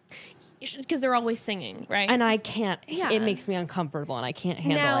singer. Because they're always singing, right? And I can't. Yeah. It makes me uncomfortable, and I can't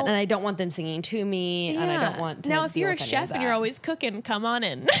handle it. And I don't want them singing to me, and I don't want to. Now, if deal you're a with any chef of and you're that. always cooking, come on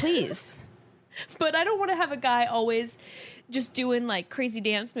in. Please. But I don't want to have a guy always just doing like crazy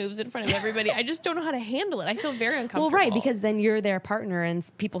dance moves in front of everybody. I just don't know how to handle it. I feel very uncomfortable. Well, right, because then you're their partner, and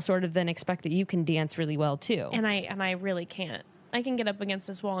people sort of then expect that you can dance really well too. And I really can't. I can get up against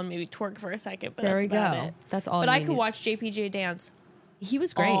this wall and maybe twerk for a second, but there that's we about go. it. That's all. But you I could need. watch JPJ dance. He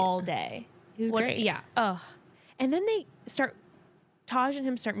was great all day. He was great. Yeah. Ugh. And then Taj and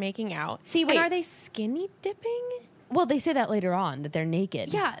him start making out. See, wait. And are they skinny dipping? Well, they say that later on, that they're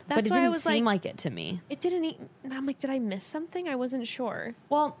naked. Yeah, but that's it why I didn't was seem like- like it to me. It didn't. I'm like, did I miss something? I wasn't sure.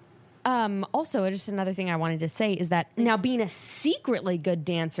 Well, also, just another thing I wanted to say is that now being a secretly good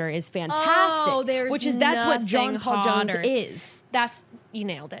dancer is fantastic. Oh, there's that's what John nothing Paul Jones hotter. is. You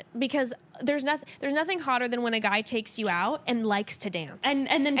nailed it, because there's nothing hotter than when a guy takes you out and likes to dance, And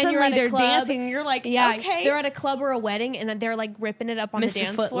then you're suddenly at a they're club. dancing, and you're like, Yeah, okay. they're at a club or a wedding, and they're like ripping it up on the Mr.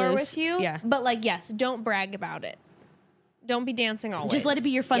 dance floor Footloose. with you. Yeah. But like, yes, don't brag about it. Don't be dancing always. Just let it be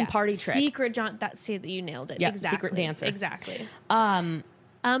your fun party trick. Secret John. You nailed it. Yeah, exactly. secret dancer. Exactly.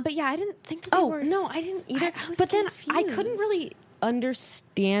 But yeah, I didn't think that they were. no, I didn't either. I was but then I confused. couldn't really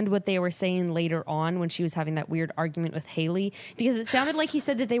understand what they were saying later on when she was having that weird argument with Haley, because it sounded like he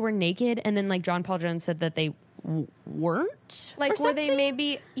said that they were naked, and then like John Paul Jones said that they weren't. Like, or were they something?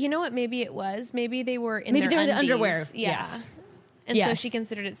 maybe? You know what? Maybe it was. Maybe they were in. Maybe their they were the undies. underwear. Yeah. Yes. And so Yes. she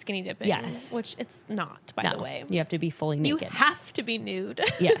considered it skinny dipping. Yes. Which it's not, by No, the way. you have to be fully You naked. have to be nude.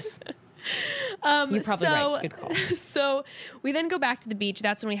 Yes. You're probably right. Good call. So we then go back to the beach.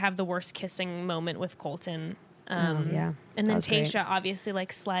 That's when we have the worst kissing moment with Colton. Yeah. And That then was great. Tayshia obviously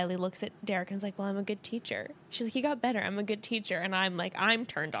like slyly looks at Derek and is like, well, I'm a good teacher. She's like, you got better. I'm a good teacher. And I'm like, I'm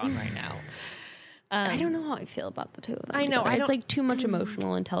turned on right now. I don't know how I feel about the two of them. I know, together. I It's don't- like too much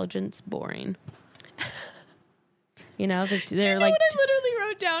emotional intelligence, boring. You know, they're Do you know like what I literally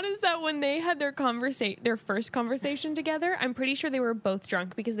wrote down is that when they had their first conversation together, I'm pretty sure they were both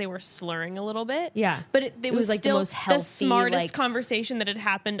drunk because they were slurring a little bit. Yeah. But it was like the still most healthy, smartest like- conversation that had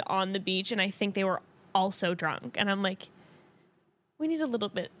happened on the beach, and I think they were also drunk. And I'm like, we need a little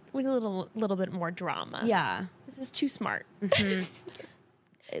bit more drama. yeah. This is too smart.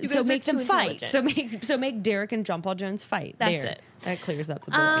 So guys are make them too fight. intelligent. So make Derek and John Paul Jones fight. That's There. it. That clears up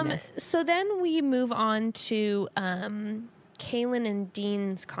the boringness. So then we move on to Kaylin and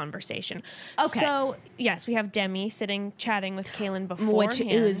Dean's conversation. Okay. So yes, we have Demi chatting with Kaylin beforehand. Which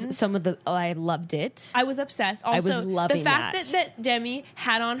it was some of the I loved it. I was obsessed. Also, was loving the fact that. that Demi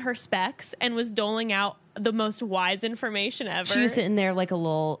had on her specs and was doling out the most wise information ever. She was sitting there like a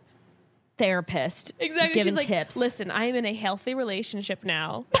little therapist, Exactly. giving She's like, tips. listen, I am in a healthy relationship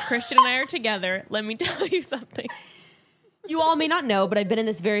now. Christian and I are together. Let me tell you something. You all may not know, but I've been in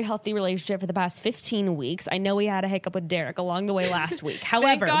this very healthy relationship for the past 15 weeks. I know we had a hiccup with Derek along the way last week.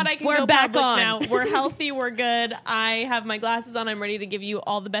 However, Thank God I can we're go back public on. now. We're healthy. We're good. I have my glasses on. I'm ready to give you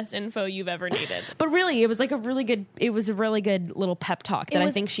all the best info you've ever needed. But really, it was a really good little pep talk that I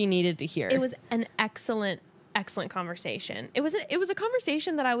was- think she needed to hear. It was an excellent conversation. It was a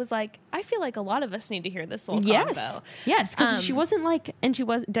conversation that I was like, I feel like a lot of us need to hear this little yes, convo. yes, because she wasn't like,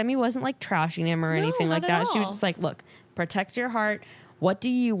 Demi wasn't like trashing him or anything not like at that. She was all. just like, look, protect your heart. What do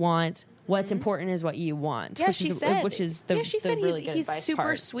you want? What's important is what you want. Yeah, which she is, said. which is the she said really he's good advice super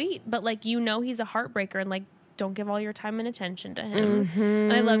part. sweet, but like he's a heartbreaker, and like don't give all your time and attention to him.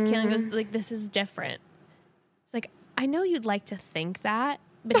 And I love Kaylin goes like, this is different. It's like, I know you'd like to think that,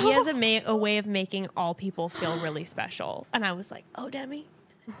 but he has a way of making all people feel really special. And I was like, oh, Demi,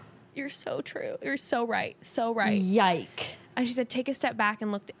 you're so true. You're so right. So right. Yike. And she said, take a step back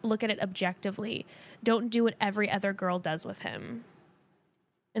and look at it objectively. Don't do what every other girl does with him.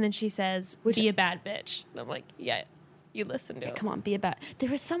 And then she says, be a bad bitch. And I'm like, yeah, you listen to him. Come on, be a bad. There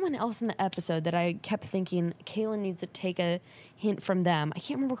was someone else in the episode that I kept thinking Kaylin needs to take a hint from them. I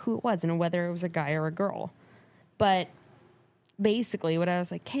can't remember who it was and whether it was a guy or a girl. But basically, what I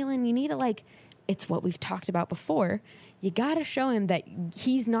was like, Kaylin, you need to like. It's what we've talked about before. You got to show him that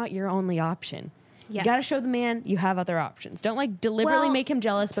he's not your only option. Yes. You got to show the man you have other options. Don't like deliberately Well, make him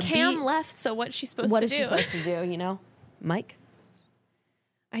jealous. But Cam left, so what's she supposed what to is do? she supposed to do? You know, Mike.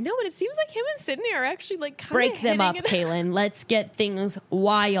 I know, but it seems like him and Sydney are actually like kind Break of them up, Kaylin. Let's get things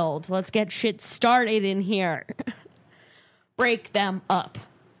wild. Let's get shit started in here. Break them up.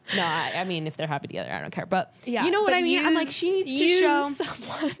 No, I mean, if they're happy together, I don't care. But Yeah, you know what but I mean? I'm like, she needs to show.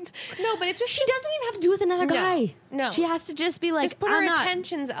 someone. No, but it just She doesn't even have to do with another guy. No. She has to just be like, just put I'm her not-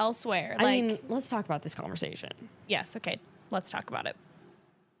 attentions elsewhere. I Like, mean, let's talk about this conversation. yes, okay, let's talk about it.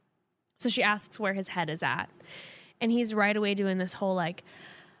 So she asks where his head is at, and he's right away doing this whole like,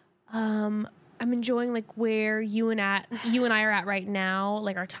 I'm enjoying like where you and I are at right now.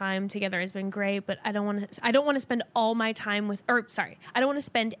 Like our time together has been great, but I don't want to spend all my time with, I don't want to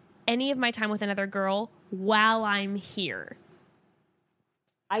spend any of my time with another girl while I'm here.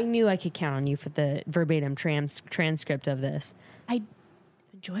 I knew I could count on you for the verbatim transcript of this. I'm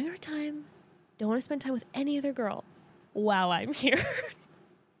enjoying our time. Don't want to spend time with any other girl while I'm here.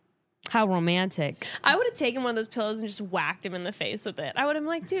 How romantic. I would have taken one of those pillows and just whacked him in the face with it. I would have been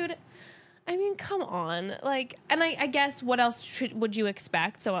like, dude, I mean, come on. Like, and I guess what else would you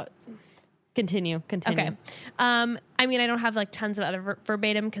expect? So, Continue. okay. I mean, I don't have like tons of other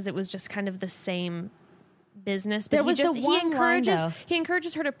verbatim because it was just kind of the same business. But There was the one line, though. he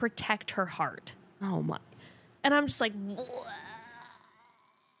encourages her to protect her heart. Oh my. And I'm just like,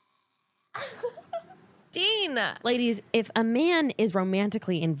 Dean. Ladies, if a man is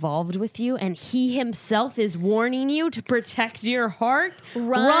romantically involved with you and he himself is warning you to protect your heart,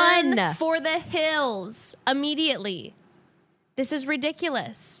 run. For the hills immediately. This is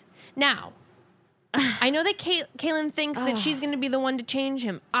ridiculous. Now, I know that Kaylin thinks that she's going to be the one to change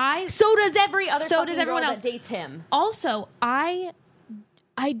him. So does every other So fucking does everyone girl else. that dates him. Also, I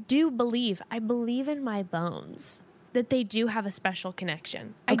believe in my bones that they do have a special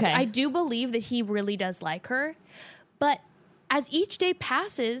connection. Okay. I do believe that he really does like her. But as each day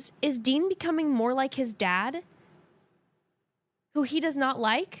passes, is Dean becoming more like his dad, who he does not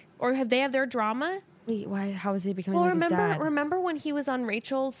like? Or have they have their drama? Wait, why? How is he becoming like his dad? Remember when he was on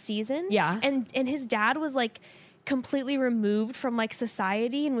Rachel's season? Yeah. And his dad was like completely removed from like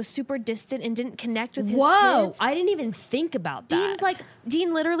society and was super distant and didn't connect with his kids. I didn't even think about that.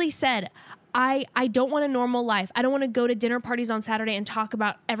 Dean literally said, I don't want a normal life. I don't want to go to dinner parties on Saturday and talk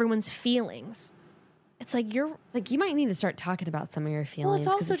about everyone's feelings. It's like you might need to start talking about some of your well, feelings.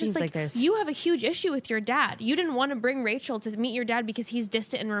 it's also it just seems like there's you have a huge issue with your dad. You didn't want to bring Rachel to meet your dad because he's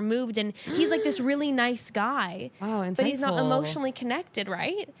distant and removed, and he's like this really nice guy. Wow, but he's not insightful. emotionally connected,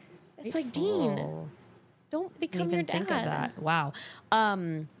 right? It's like, Dean, Oh, don't become didn't your even dad. think of that. Wow.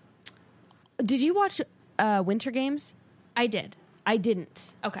 Did you watch Winter Games? I did. I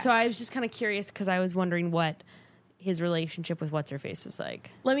didn't. Okay. So I was just kind of curious because I was wondering what his relationship with what's her face was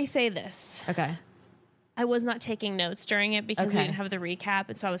like. Let me say this. Okay. I was not taking notes during it because we Okay. didn't have the recap,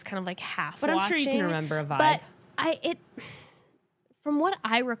 and so I was kind of like half But I'm watching. sure you can remember a vibe. But from what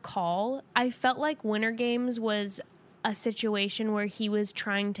I recall, I felt like Winter Games was a situation where he was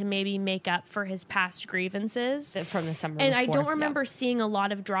trying to maybe make up for his past grievances. From the summer And I before. don't remember seeing a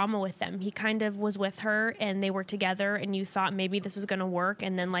lot of drama with them. He kind of was with her and they were together and you thought maybe this was going to work.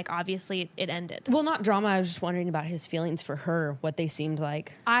 And then like, obviously it ended. Well, not drama. I was just wondering about his feelings for her, what they seemed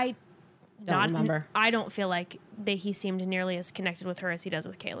like. I remember. I don't feel like he seemed nearly as connected with her as he does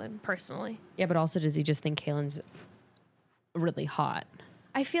with Kaylin, personally. Yeah, but also does he just think Kaylin's really hot?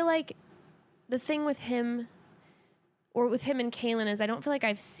 I feel like the thing with him and Kaylin is I don't feel like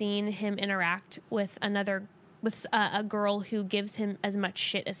I've seen him interact with a girl who gives him as much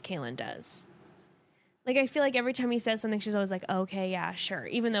shit as Kaylin does. Like, I feel like every time he says something, she's always like, okay, yeah, sure.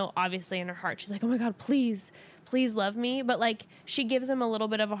 Even though obviously in her heart, she's like, oh my God, please love me. But like, she gives him a little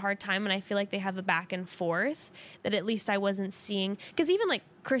bit of a hard time. And I feel like they have a back and forth that at least I wasn't seeing. Cause even like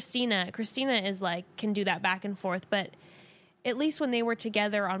Christina is like, can do that back and forth. But at least when they were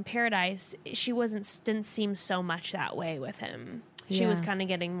together on Paradise, she didn't seem so much that way with him. She was Yeah. kind of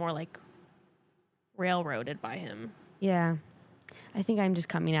getting more like railroaded by him. Yeah. I think I'm just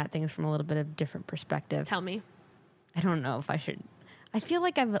coming at things from a little bit of different perspective. Tell me. I don't know if I should. I feel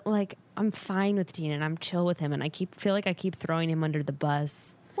like I'm fine with Dean and I'm chill with him, and I feel like I keep throwing him under the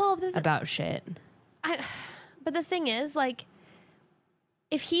bus Well, about shit. but the thing is, like,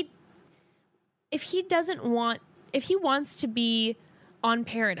 if he wants to be on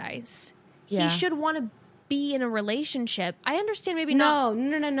Paradise, Yeah. he should want to be in a relationship. I understand maybe not.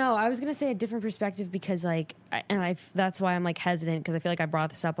 No. I was gonna say a different perspective because that's why I'm like hesitant because I feel like I brought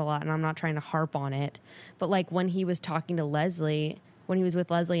this up a lot and I'm not trying to harp on it. But like when he was talking to Leslie, when he was with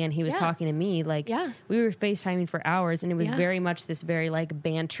Leslie and he was Yeah. talking to me, like Yeah. we were FaceTiming for hours and it was Yeah. very much this very like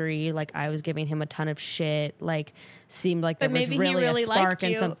bantery, like I was giving him a ton of shit, like seemed like there But was maybe he really really a spark liked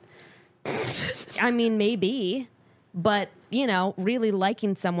and you. some. I mean, maybe, but you know, really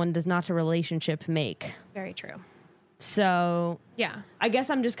liking someone does not a relationship make. Very true. So Yeah. I guess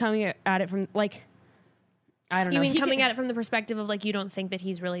I'm just coming at it from like, I don't know. You mean He coming could- at it from the perspective of like you don't think that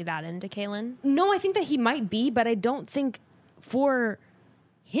he's really that into Kaylin? No, I think that he might be, but I don't think for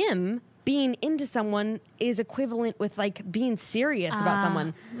him being into someone is equivalent with like being serious about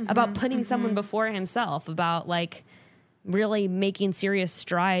someone, about putting someone before himself, about like really making serious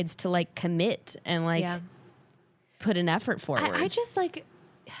strides to like commit and like Yeah. put an effort forward. I just like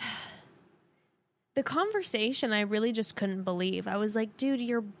the conversation. I really just couldn't believe. I was like, dude,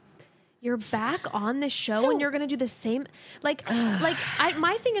 you're back on the show So- and you're gonna do the same.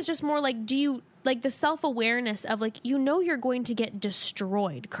 My thing is just more like, do you like the self-awareness of like, you know, you're going to get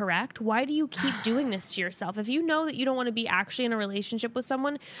destroyed, correct? Why do you keep doing this to yourself? If you know that you don't want to be actually in a relationship with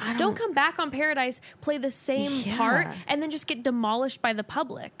someone, don't come back on Paradise, play the same part, and then just get demolished by the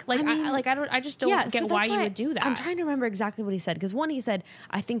public. Like, I just don't get why you would do that. I'm trying to remember exactly what he said. Because one, he said,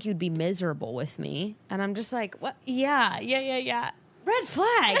 I think you'd be miserable with me. And I'm just like, what? Yeah. Red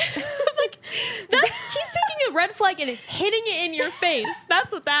flag. Like, he's taking a red flag and hitting it in your face.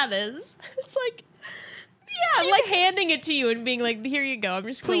 That's what that is. It's like, he's like handing it to you and being like, here you go. I'm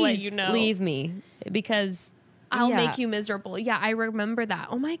just going to let you know. Leave me because I'll make you miserable. Yeah, I remember that.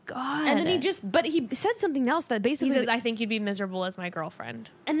 Oh my God. And then he said something else that basically, he says, I think you'd be miserable as my girlfriend.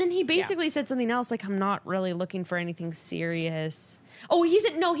 And then he basically said something else like, I'm not really looking for anything serious. Oh, he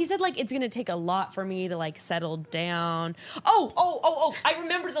said like, it's going to take a lot for me to like settle down. Oh, I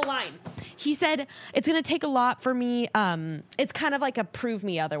remember the line. He said, it's going to take a lot for me. It's kind of like a prove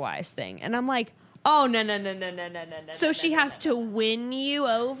me otherwise thing. And I'm like, oh, no. So she has to win you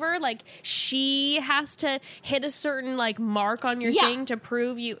over? Like, she has to hit a certain like mark on your thing to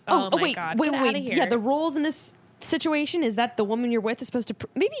prove you. Oh my God. Get out of here. Yeah, the rules in this situation is that the woman you're with is supposed to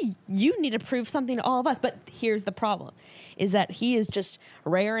maybe you need to prove something to all of us, but here's the problem is that he is just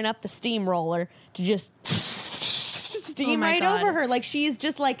rearing up the steamroller to just steam over her, like she's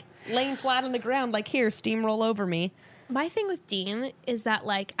just like laying flat on the ground, like, here, steamroll over me. My thing with Dean is that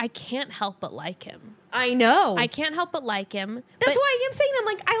like I can't help but like him. I know. I can't help but like him. That's why I'm saying, I'm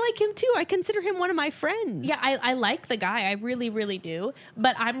like, I like him too. I consider him one of my friends. Yeah, I like the guy. I really, really do.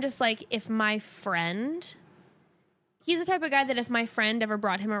 But I'm just like, if my friend, he's the type of guy that if my friend ever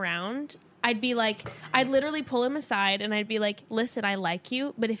brought him around, I'd be like, I'd literally pull him aside and I'd be like, listen, I like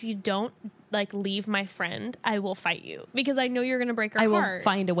you, but if you don't like leave my friend, I will fight you because I know you're going to break her heart. I will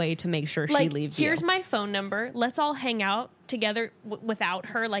find a way to make sure she leaves you. Here's my phone number. Let's all hang out together without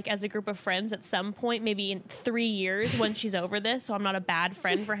her, like as a group of friends at some point, maybe in 3 years when she's over this. So I'm not a bad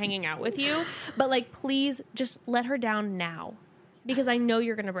friend for hanging out with you, but like, please just let her down now. Because I know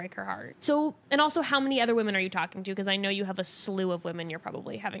you're going to break her heart. So, and also, how many other women are you talking to? Because I know you have a slew of women you're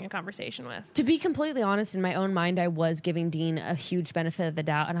probably having a conversation with. To be completely honest, in my own mind, I was giving Dean a huge benefit of the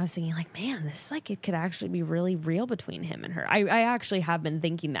doubt. And I was thinking, like, man, this like it could actually be really real between him and her. I actually have been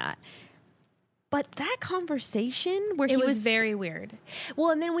thinking that. But that conversation where it was very weird. Well,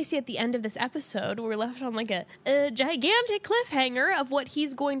 and then we see at the end of this episode, we're left on like a gigantic cliffhanger of what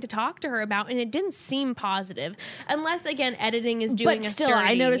he's going to talk to her about, and it didn't seem positive, unless again editing is doing us dirty.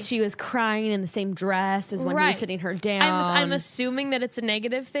 I noticed she was crying in the same dress as when he was sitting her down. I'm assuming that it's a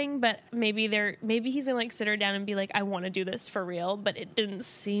negative thing, but maybe he's gonna like sit her down and be like, I want to do this for real, but it didn't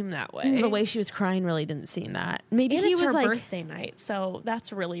seem that way. The way she was crying really didn't seem that. Maybe and he it's was her like birthday night, so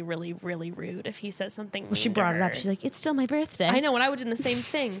that's really, really, really rude. If he says something, well, she brought it up. She's like, it's still my birthday. I know, and I would have done the same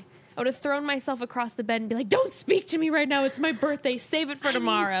thing. I would have thrown myself across the bed and be like, don't speak to me right now. It's my birthday. Save it for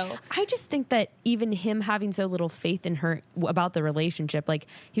tomorrow. I just think that even him having so little faith in her about the relationship, like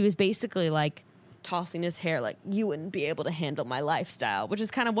he was basically like tossing his hair like, you wouldn't be able to handle my lifestyle, which is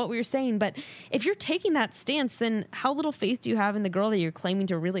kind of what we were saying. But if you're taking that stance, then how little faith do you have in the girl that you're claiming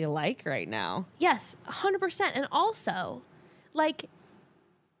to really like right now? Yes, 100%. And also, like,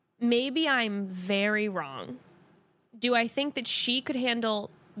 maybe I'm very wrong. Do I think that she could handle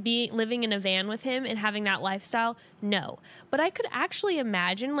living in a van with him and having that lifestyle? No. But I could actually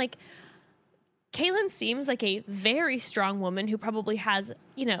imagine, like, Caelynn seems like a very strong woman who probably has,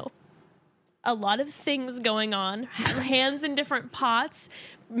 you know, a lot of things going on, hands in different pots,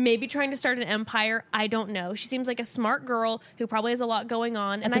 maybe trying to start an empire. I don't know. She seems like a smart girl who probably has a lot going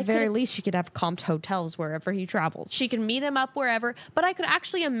on. At the very least, she could have comped hotels wherever he travels. She can meet him up wherever. But I could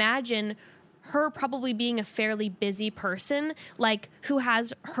actually imagine her probably being a fairly busy person, like, who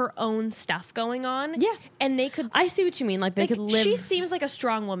has her own stuff going on. Yeah. And they could... I see what you mean. Like, they could live... She seems like a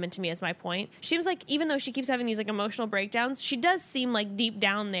strong woman to me, is my point. She seems like, even though she keeps having these, like, emotional breakdowns, she does seem like deep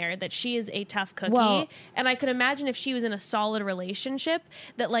down there that she is a tough cookie. Well, and I could imagine if she was in a solid relationship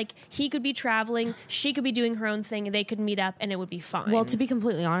that, like, he could be traveling, she could be doing her own thing, and they could meet up, and it would be fine. Well, to be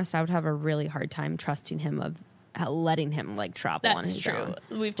completely honest, I would have a really hard time trusting him of letting him like travel on his own.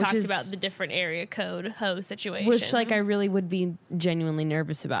 We've talked about the different area code hoe situation, which like I really would be genuinely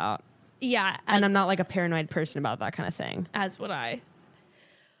nervous about. Yeah, and I'm not like a paranoid person about that kind of thing. As would I.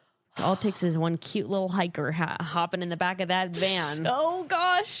 All it takes is one cute little hiker hopping in the back of that van. Oh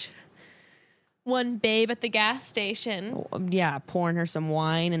gosh, one babe at the gas station. Yeah, pouring her some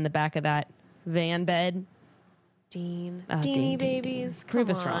wine in the back of that van bed. Deanie babies, Prove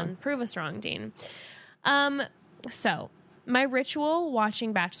us wrong. Prove us wrong, Dean. So My ritual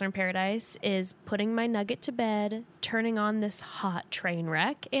watching Bachelor in Paradise is putting my nugget to bed, turning on this hot train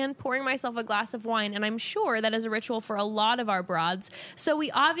wreck, and pouring myself a glass of wine. And I'm sure that is a ritual for a lot of our broads. So we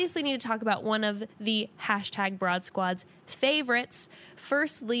obviously need to talk about one of the hashtag Broad Squad's favorites,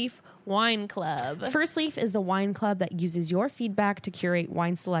 First Leaf Wine Club. First Leaf is the wine club that uses your feedback to curate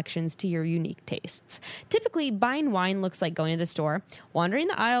wine selections to your unique tastes. Typically, buying wine looks like going to the store, wandering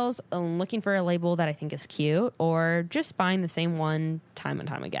the aisles, looking for a label that I think is cute, or just buying the same one time and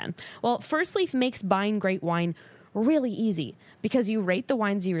time again. Well, First Leaf makes buying great wine really easy because you rate the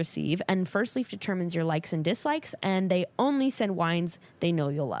wines you receive, and First Leaf determines your likes and dislikes, and they only send wines they know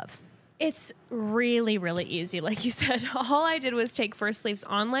you'll love. It's really, really easy. Like you said, all I did was take First Leaf's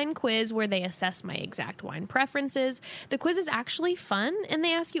online quiz where they assess my exact wine preferences. The quiz is actually fun, and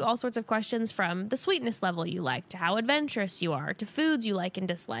they ask you all sorts of questions from the sweetness level you like to how adventurous you are to foods you like and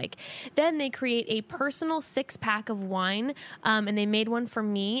dislike. Then they create a personal 6-pack of wine, and they made one for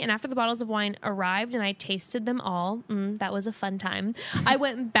me. And after the bottles of wine arrived and I tasted them all, that was a fun time. I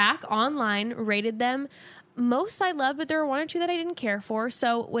went back online, rated them. Most I love, but there were one or two that I didn't care for.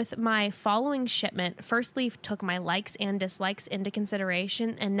 So with my following shipment, First Leaf took my likes and dislikes into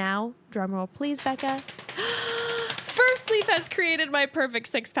consideration. And now, drumroll please, Becca, First Leaf has created my perfect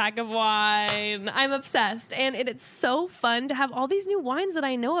 6-pack of wine. I'm obsessed. And it's so fun to have all these new wines that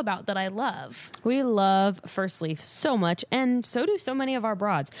I know about that I love. We love First Leaf so much, and so do so many of our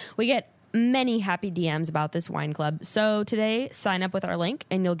broads. We get many happy DMs about this wine club. So today, sign up with our link,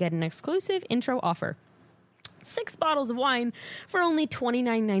 and you'll get an exclusive intro offer. 6 bottles of wine for only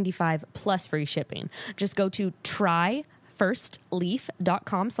 $29.95 plus free shipping. Just go to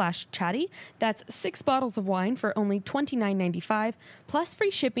tryfirstleaf.com/chatty. That's 6 bottles of wine for only $29.95 plus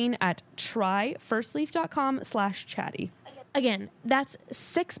free shipping at tryfirstleaf.com/chatty. Again, that's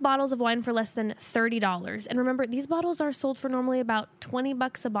 6 bottles of wine for less than $30. And remember, these bottles are sold for normally about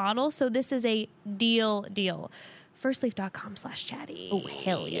 $20 a bottle. So this is a deal. Firstleaf.com/chatty. Oh,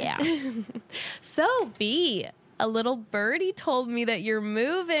 hell yeah. So, B, a little birdie told me that you're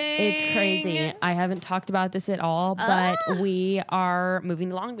moving. It's crazy. I haven't talked about this at all, but we are moving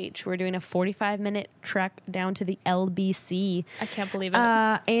to Long Beach. We're doing a 45-minute trek down to the LBC. I can't believe it.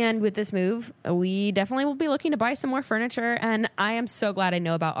 And with this move, we definitely will be looking to buy some more furniture. And I am so glad I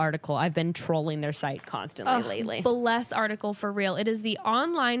know about Article. I've been trolling their site constantly lately. Bless Article for real. It is the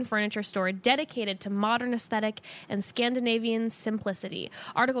online furniture store dedicated to modern aesthetic and Scandinavian simplicity.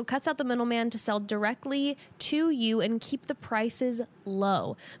 Article cuts out the middleman to sell directly to you and keep the prices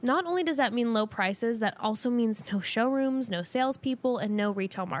low. Not only does that mean low prices, that also means no showrooms, no salespeople, and no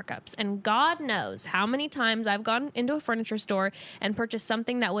retail markups. And God knows how many times I've gone into a furniture store and purchased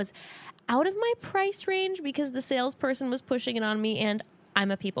something that was out of my price range because the salesperson was pushing it on me, and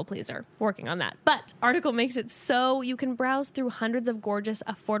I'm a people pleaser, working on that. But Article makes it so you can browse through hundreds of gorgeous,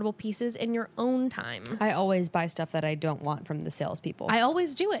 affordable pieces in your own time. I always buy stuff that I don't want from the salespeople. I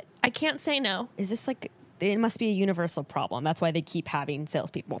always do it. I can't say no. Is this like... It must be a universal problem. That's why they keep having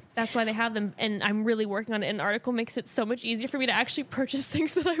salespeople. That's why they have them, and I'm really working on it. An Article makes it so much easier for me to actually purchase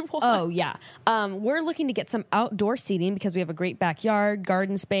things that I want. Oh, yeah. We're looking to get some outdoor seating because we have a great backyard,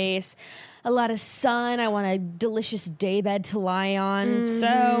 garden space, a lot of sun. I want a delicious daybed to lie on.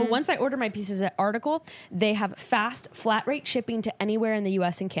 So once I order my pieces at Article, they have fast, flat rate shipping to anywhere in the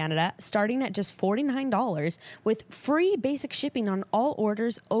U.S. and Canada, starting at just $49 with free basic shipping on all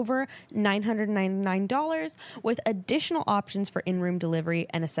orders over $999 with additional options for in-room delivery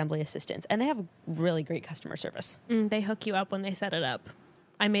and assembly assistance. And they have really great customer service. They hook you up when they set it up.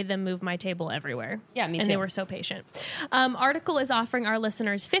 I made them move my table everywhere. Yeah, me too. And they were so patient. Article is offering our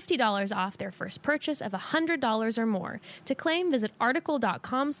listeners $50 off their first purchase of $100 or more. To claim, visit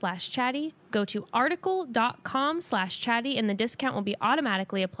article.com/chatty. Go to article.com/chatty, and the discount will be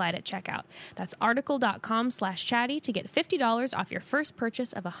automatically applied at checkout. That's article.com/chatty to get $50 off your first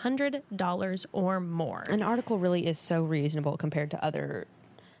purchase of $100 or more. An Article really is so reasonable compared to other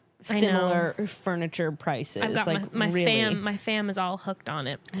similar furniture prices. I've got like my really. My fam is all hooked on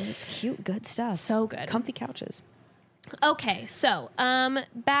it. And it's cute, good stuff. So good. Comfy couches. Okay, so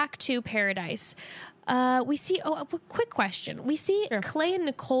back to Paradise. We see, a quick question. We see Clay and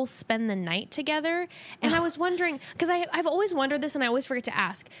Nicole spend the night together, and I was wondering, because I've always wondered this and I always forget to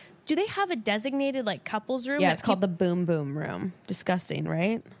ask, do they have a designated like couples room? Yeah, it's called the Boom Boom Room. Disgusting,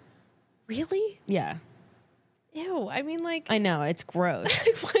 right? Really? Yeah. Ew, I mean like... I know, it's gross.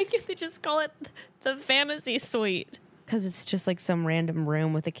 Why can't they just call it the fantasy suite? Because it's just like some random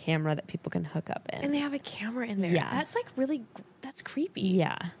room with a camera that people can hook up in. And they have a camera in there. Yeah. That's like really, that's creepy.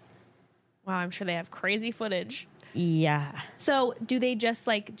 Yeah. Wow, I'm sure they have crazy footage. Yeah. So do they just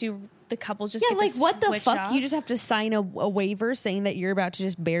like do the couples just Yeah, get like to what the switch fuck? off. You just have to sign a waiver saying that you're about to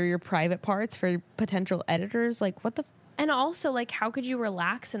just bare your private parts for potential editors. Like what the? And also, like, how could you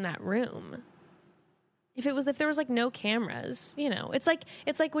relax in that room? If there was like no cameras, you know, it's like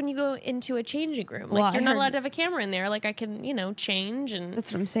when you go into a changing room, like Well, you're I not heard- allowed to have a camera in there. Like I can, you know, change and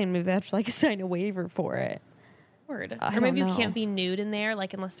That's what I'm saying. Maybe I have to like sign a waiver for it. word. I Or maybe don't you know. can't be nude in there,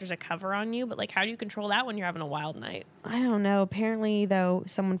 like unless there's a cover on you. But like, how do you control that when you're having a wild night? I don't know. Apparently, though,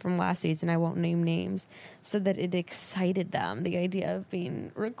 someone from last season, I won't name names, said that it excited them, the idea of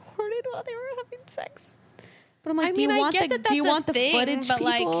being recorded while they were having sex. But I'm like, I do mean, you I want get the that that's do you want a the thing, footage, but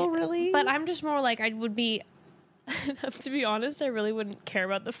people, like, really? But I'm just more like I would be. To be honest, I really wouldn't care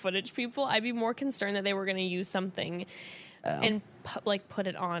about the footage people. I'd be more concerned that they were going to use something and like put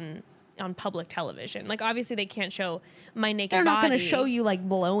it on public television. Like obviously they can't show my naked They're not body. going to show you like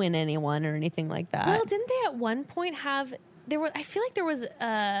blowing anyone or anything like that. Well, didn't they at one point have I feel like there was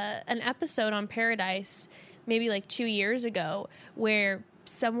an episode on Paradise maybe like 2 years ago where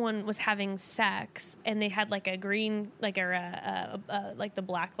someone was having sex and they had like a green like like the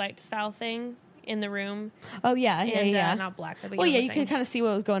black light style thing in the room. Oh yeah, yeah, And yeah. not black light, but Well, you know yeah, what you I'm can saying. kind of see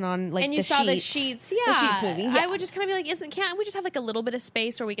what was going on, like And you the saw sheets. the sheets, The yeah. sheets moving. Yeah. I would just kind of be like, can't we just have like a little bit of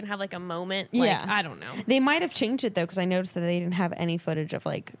space where we can have like a moment? Yeah. Like, I don't know. They might have changed it though, because I noticed that they didn't have any footage of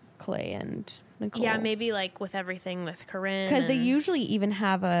like Clay and Nicole. Yeah, maybe like with everything with Corinne. Because they and- usually even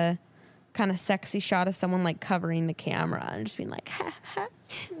have a kind of sexy shot of someone like covering the camera and just being like, ha, ha.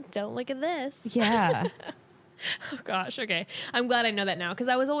 don't look at this. Yeah. Oh gosh, okay. I'm glad I know that now because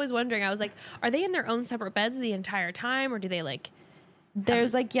I was always wondering. I was like, are they in their own separate beds the entire time, or do they like?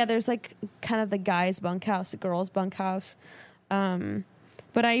 there's like kind of the guys' bunkhouse, the girls' bunkhouse.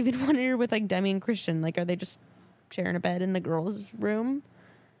 But I even wonder with like Demi and Christian, like, are they just sharing a bed in the girls' room?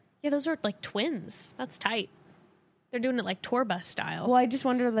 Yeah, those are like twins. That's tight. They're doing it like tour bus style. Well, I just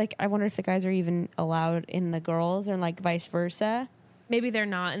wonder, like, I wonder if the guys are even allowed in the girls or like vice versa. Maybe they're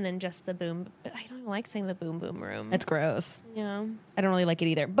not, and then just the boom. I don't like saying the boom boom room. That's gross. yeah. I don't really like it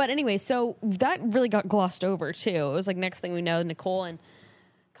either. But anyway, so that really got glossed over too. It was like next thing we know, Nicole and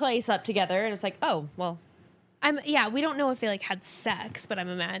Clay slept together, and it's like, oh well. We don't know if they like had sex, but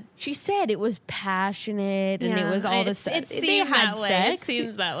I'm mad. She said it was passionate, and it was all this. It They seemed had that way. sex. It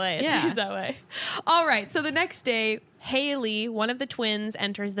seems that way. It Yeah. seems that way. All right. So the next day, Haley, one of the twins,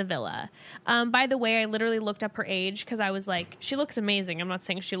 enters the villa. By the way, I literally looked up her age because I was like, she looks amazing. I'm not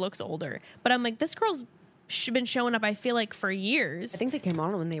saying she looks older, but I'm like, this girl's been showing up, I feel like, for years. I think they came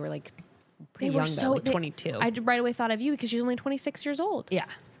on when they were like pretty They were young, though, like they- 22. I right away thought of you because she's only 26 years old. yeah,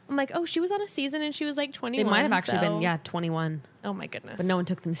 I'm like, oh, she was on a season and she was like 21. they might have actually so- been 21, Oh my goodness. but no one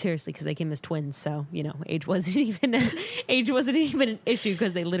took them seriously because they came as twins. So age wasn't even an issue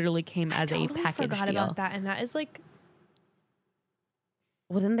because they literally came as totally a package forgot deal. about that, and that is like.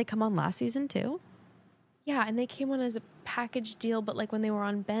 Well, didn't they come on last season too? Yeah, and they came on as a package deal, but like when they were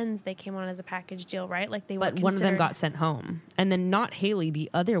on Ben's, they came on as a package deal, right? Like they were. But one of them considered- got sent home, and then not Haley. The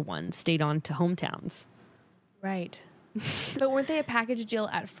other one stayed on to hometowns. right. But weren't they a package deal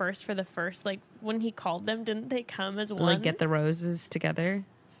at first for the first? Like when he called them, didn't they come as one? Like get the roses together.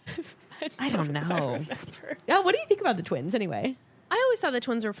 I don't know. remember. Yeah, what do you think about the twins anyway? I always thought the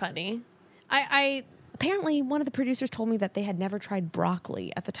twins were funny. I Apparently, one of the producers told me that they had never tried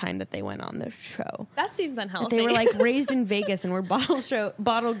broccoli at the time that they went on the show. that seems unhealthy. They were like raised in Vegas and were bottle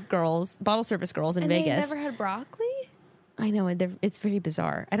service girls in and Vegas. They never had broccoli. I know it's very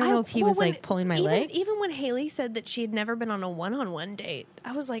bizarre. I don't know if he was like pulling my leg. Even when Haley said that she had never been on a one-on-one date,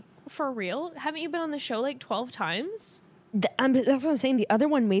 I was like, for real? Haven't you been on the show like 12 times? That's what I'm saying. The other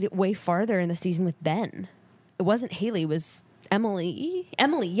one made it way farther in the season with Ben. It wasn't Haley. It was Emily.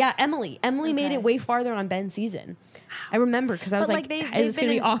 Emily made Okay. it way farther on Ben's season. I remember because I was like, is this going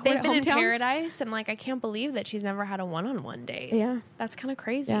to be awkward They've at been in hometowns? Paradise, and like I can't believe that she's never had a one-on-one date. Yeah. That's kind of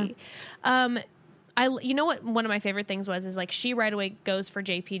crazy. You know what one of my favorite things is like she right away goes for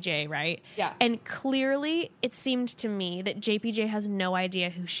JPJ, right? Yeah. And clearly it seemed to me that JPJ has no idea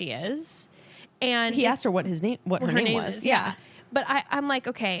who she is. And He asked her what her name was. is, yeah. But I'm like,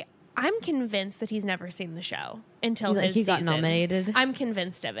 okay, I'm convinced that he's never seen the show until Like his he got season. nominated? I'm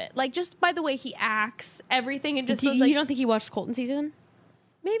convinced of it. Like just by the way he acts, everything, and just You, was like, you don't think he watched Colton season?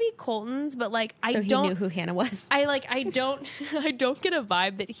 maybe Colton's, but like I So he don't knew who Hannah was. I don't get a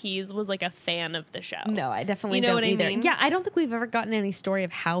vibe that was like a fan of the show. No, I definitely You know don't what I either. mean? Yeah, I don't think we've ever gotten any story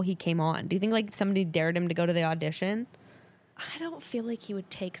of how he came on. Do you think like somebody dared him to go to the audition? I don't feel like he would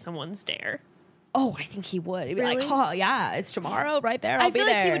take someone's dare. Oh, I think he would. He'd be Really? like, oh, yeah, it's tomorrow right there. I'll I feel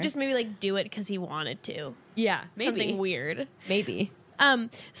be like he there." would just maybe like do it because he wanted to. yeah, Something weird. Maybe.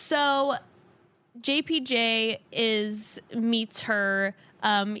 So JPJ meets her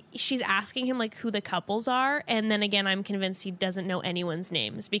She's asking him like who the couples are, and then again, I'm convinced he doesn't know anyone's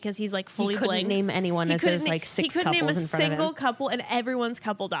names because he's like fully He couldn't blanks. name anyone as there's like He six couldn't name a couples in front of single him. couple, and everyone's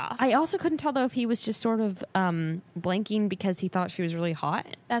coupled off. I also couldn't tell though if he was just sort of blanking because he thought she was really hot.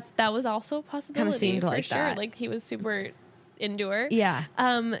 That was also a possibility. seemed for like sure. that. Like he was super into her. Yeah.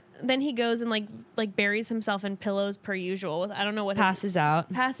 Then he goes and like buries himself in pillows per usual. I don't know what Passes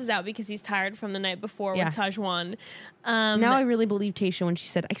out. passes out because he's tired from the night before Yeah. with Tajwan. Now I really believe Tayshia when she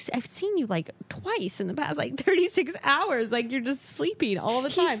said, I've seen you like twice in the past like 36 hours. Like you're just sleeping all the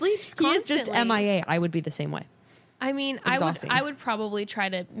He time. sleeps He is just constantly. MIA. I would be the same way. I mean, Exhausting. I would probably try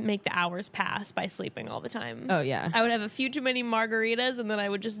to make the hours pass by sleeping all the time. Oh, yeah. I would have a few too many margaritas and then I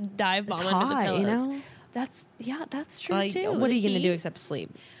would just dive bomb It's into the hot, pillows. you know? That's true Like, too. what are you going to do except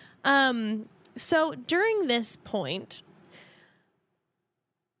sleep? So during this point,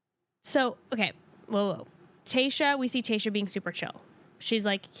 okay, whoa. Tayshia, we see Tayshia being super chill. She's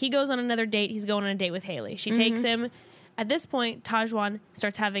like, he goes on another date. He's going on a date with Haley. She takes him. At this point, Tajwan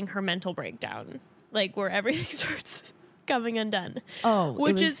starts having her mental breakdown, like where everything starts coming undone. Oh,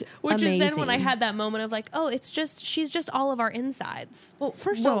 which it is was then when I amazing. had that moment of like, oh, she's just all of our insides. Well,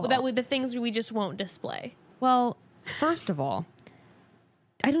 first of all, the things we just won't display. Well, first of all,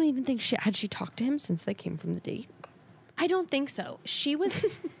 I don't even think had she talked to him since they came from the date. I don't think so. She was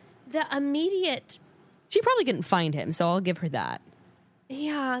the immediate. She probably couldn't find him, so I'll give her that.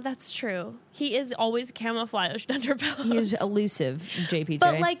 Yeah, that's true. He is always camouflaged under pillows. He is elusive, JPJ.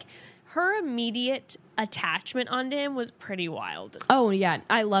 But like her immediate attachment onto him was pretty wild. oh yeah,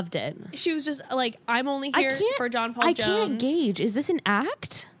 I loved it. She was just like, I'm only here for John Paul Jones. I can't gauge. Is this an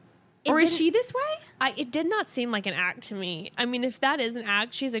act? It Or is didn't- she this way? It did not seem like an act to me. I mean, if that is an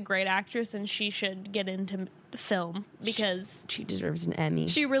act, she's a great actress and she should get into film because She deserves an Emmy.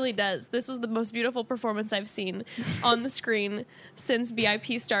 she really does. This was the most beautiful performance I've seen on the screen since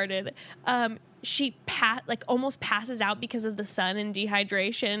BIP started. She almost passes out because of the sun and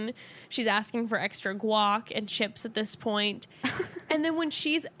dehydration. She's asking for extra guac and chips at this point. And then when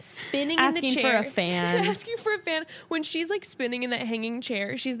she's spinning in the Asking for chair, a fan. asking for a fan. When she's like spinning in that hanging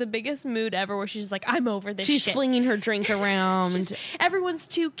chair, she's the biggest mood ever. Where she's like, "I'm over this She's shit." flinging her drink around. Everyone's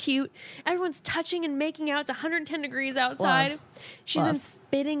too cute. Everyone's touching and making out. It's 110 degrees outside. Love. She's then Love.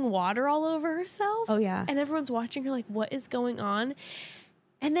 spitting water all over herself. Oh, yeah. And everyone's watching her like, what is going on?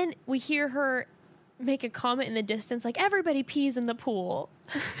 And then we hear her make a comment in the distance like, everybody pees in the pool.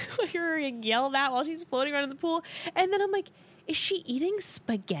 We hear her yell that while she's floating around in the pool. And then I'm like, is she eating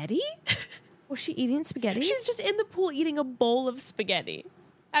spaghetti? Was she eating spaghetti? She's just in the pool eating a bowl of spaghetti.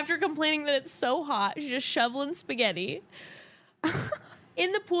 After complaining that it's so hot, she's just shoveling spaghetti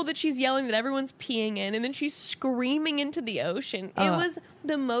in the pool that she's yelling that everyone's peeing in, and then she's screaming into the ocean. It was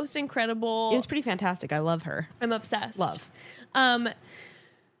the most incredible. It was pretty fantastic. I love her. I'm obsessed. Love.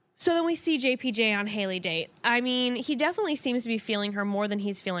 So then we see JPJ on Haley date. I mean, he definitely seems to be feeling her more than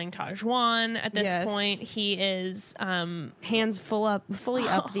he's feeling Tajwan at this Yes. point. He is Hands fully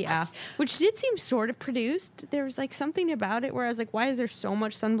up the ass, which did seem sort of produced. There was like something about it where I was like, why is there so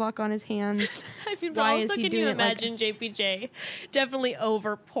much sunblock on his hands? I mean, but Why also is he can doing you it like- imagine JPJ definitely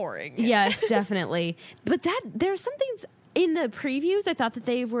overpouring? Yes, definitely. But there's something in the previews. I thought that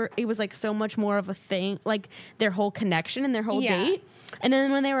it was like so much more of a thing, like their whole connection and their whole Yeah. date. And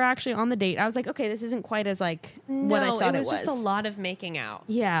then when they were actually on the date, I was like, okay, this isn't quite as like what I thought it was just a lot of making out.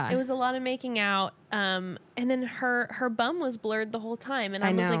 Yeah. It was a lot of making out. And then her bum was blurred the whole time. And I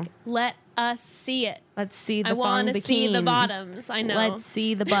I was know. like, let us see it. Let's see the I thong want to bikini. see the bottoms. I know. Let's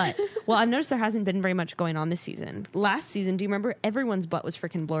see the butt. Well, I've noticed there hasn't been very much going on this season. Last season, do you remember everyone's butt was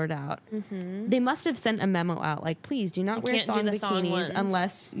freaking blurred out? Mm-hmm. They must have sent a memo out like, please do not wear can't do thong the thong bikinis ones.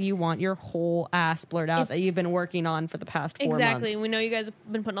 unless you want your whole ass blurred out that you've been working on for the past 4 Exactly. months. We know you guys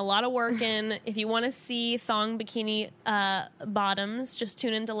have been putting a lot of work in. If you want to see thong bikini bottoms, just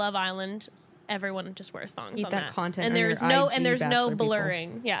tune into Love Island. Everyone just wears thongs Keep on that that. content And on your there's no IG, and there's no Bachelor people.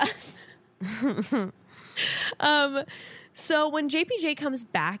 blurring. Yeah. So when JPJ comes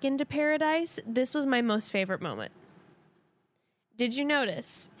back into Paradise, this was my most favorite moment. Did you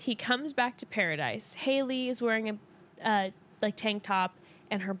notice he comes back to Paradise? Haley is wearing a like tank top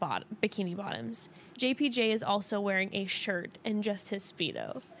and her bikini bottoms. JPJ is also wearing a shirt and just his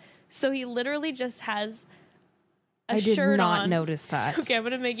Speedo. So he literally just has a I did shirt not on. notice that. Okay, I'm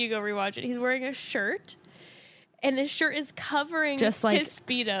gonna make you go rewatch it. He's wearing a shirt, and his shirt is covering Just like- his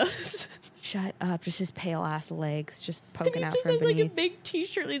Speedos. Shut up. Just his pale ass legs just And poking he out just from has like a beneath. big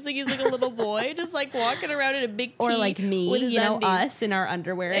t-shirt. He's like a little boy, just like walking around in a big tee. Or like me, with his you know, undies. us in our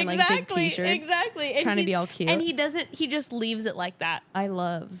underwear and like big t-shirts. Exactly. And trying to be all cute. And he doesn't, he just leaves it like that. I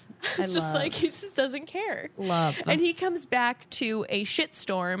love. It's just like, he just doesn't care. Love. And he comes back to a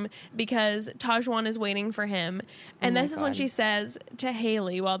shitstorm because Tajwan is waiting for him. And my this is when God. she says to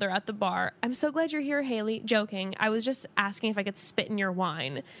Haley while they're at the bar, "I'm so glad you're here, Haley." Joking. I was just asking if I could spit in your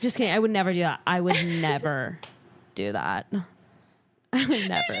wine. Just kidding. I would never do that. I would never do that. I would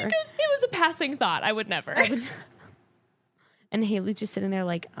never. She goes, "It was a passing thought. I would never." And Haley's just sitting there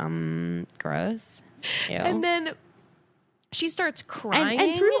like, gross. Ew. And then she starts crying.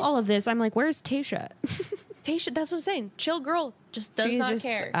 and through all of this, I'm like, where's Tasha? Tasha, that's what I'm saying. Chill girl, just does She's not just,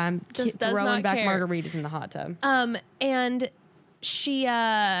 care. just does throwing not back care. margaritas in the hot tub. And she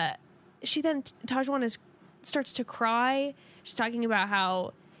then Tajwan starts to cry. She's talking about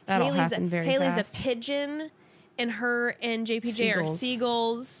how That all happened very Haley's fast. a pigeon, and her and JPJ are Seagulls.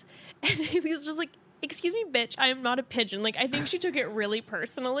 seagulls. And Haley's just like, "Excuse me, bitch, I am not a pigeon." Like, I think she took it really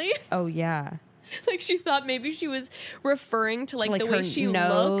personally. Oh yeah. Like, she thought maybe she was referring to like the her way she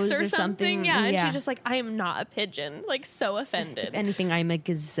nose looks or or something. something. Yeah, and Yeah. she's just like, "I am not a pigeon." Like, so offended. If anything, I'm a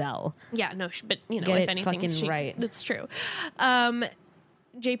gazelle. Yeah, no, but you know, Get if it anything, fucking right. That's true.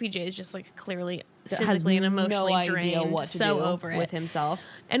 JPJ is just like clearly Has physically and emotionally no idea drained, what to so do over it with himself.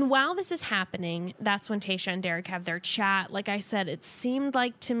 And while this is happening, that's when Tasha and Derek have their chat. Like I said, it seemed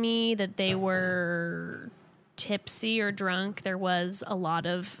like to me that they were tipsy or drunk. There was a lot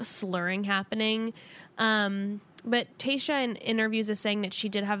of slurring happening. But Tasha in interviews is saying that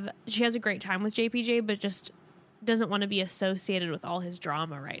she has a great time with JPJ, but just doesn't want to be associated with all his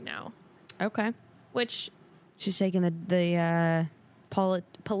drama right now. Okay. Which, She's taking the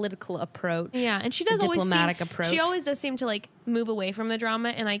political approach. yeah, and she does always diplomatic seem, approach. She always does seem to like move away from the drama,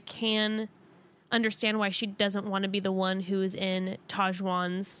 and I can understand why she doesn't want to be the one who's in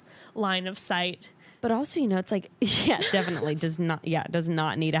Tajwan's line of sight. But also, you know, it's like, yeah, definitely does not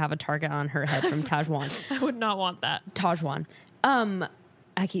need to have a target on her head from Tajwan. I would not want that. Tajwan.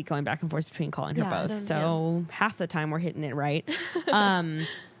 I keep going back and forth between calling her Yeah, it both. doesn't- So half the time we're hitting it right.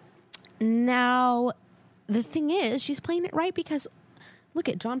 Now, the thing is, she's playing it right because look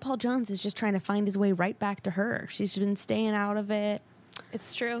at John Paul Jones is just trying to find his way right back to her. She's been staying out of it,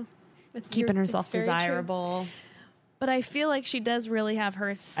 It's true. It's keeping it's herself very true. desirable. But I feel like she does really have her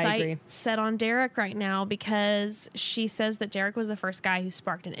agree. sight set on Derek right now because she says that Derek was the first guy who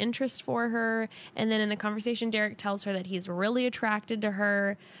sparked an interest for her. And then in the conversation, Derek tells her that he's really attracted to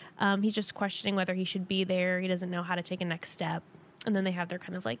her. He's just questioning whether he should be there. He doesn't know how to take a next step. And then they have their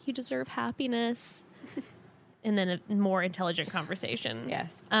kind of like, "You deserve happiness." And then a more intelligent conversation.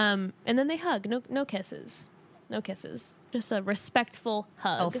 Yes. And then they hug. No kisses. No kisses. Just a respectful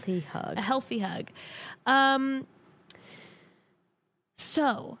hug. Healthy hug. A healthy hug.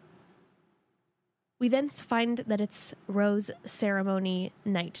 So we then find that it's rose ceremony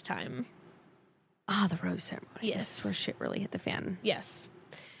nighttime. Ah, the rose ceremony. Yes. This is where shit really hit the fan. Yes.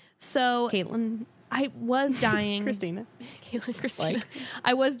 So Caitlin, I was dying. Christina. Caitlin, Christina. Like-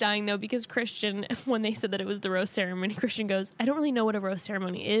 I was dying though because Christian, when they said that it was the rose ceremony, Christian goes, "I don't really know what a rose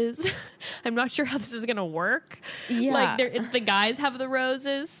ceremony is. I'm not sure how this is gonna work. Yeah. Like it's the guys have the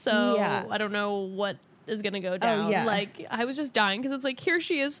roses, so Yeah. I don't know what is gonna go down." yeah. Like I was just dying because it's like here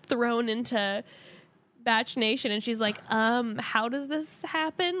she is thrown into Batch Nation and she's like, how does this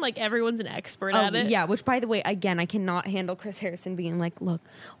happen? Like everyone's an expert at it. Yeah, which by the way, again, I cannot handle Chris Harrison being like, "Look,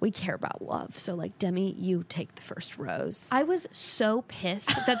 we care about love. So like, Demi, you take the first rose." I was so pissed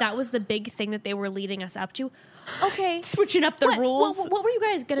that was the big thing that they were leading us up to. Okay. Switching up the rules. What were you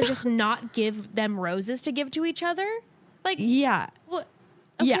guys gonna just not give them roses to give to each other? Like, Yeah. what?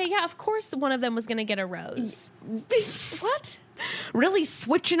 Yeah. Okay, yeah, of course one of them was gonna get a rose. What? Really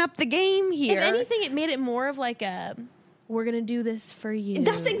switching up the game here. If anything, it made it more of like a, "We're gonna do this for you."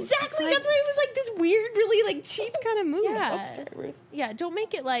 That's exactly. It's like- That's why it was like this weird, really like cheap kind of move. Yeah. Oh, sorry, Ruth. Yeah, don't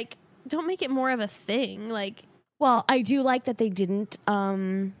make it more of a thing. Like, Well, I do like that they didn't.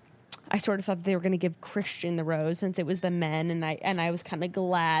 I sort of thought that they were going to give Christian the rose since it was the men, and I was kind of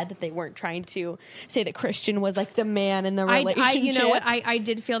glad that they weren't trying to say that Christian was like the man in the relationship. I you know what? I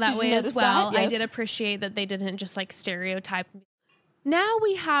did feel that Did you way as notice well. that? I Yes. did appreciate that they didn't just like stereotype. Now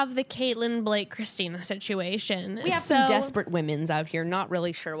we have the Caitlyn Blake Christina situation. We have some desperate women's out here, not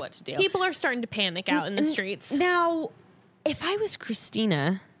really sure what to do. People are starting to panic out in the streets. Now, if I was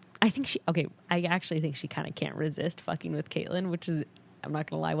Christina, I actually think she kind of can't resist fucking with Caitlyn, which is, I'm not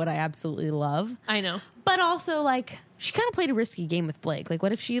gonna lie, what I absolutely love. I know. But also, like, she kind of played a risky game with Blake. Like,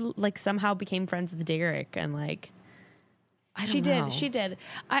 what if she like somehow became friends with Derek and like, I don't know. She did.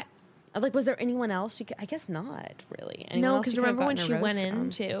 Like, was there anyone else? I guess not really. Anyone No, else because you could've remember when gotten a she rose went from?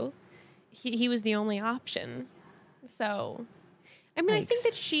 into, he was the only option. So, I mean, I think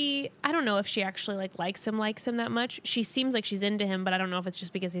Yikes. that I don't know if she actually likes him that much. She seems like she's into him, but I don't know if it's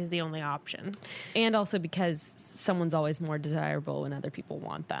just because he's the only option. And also because someone's always more desirable when other people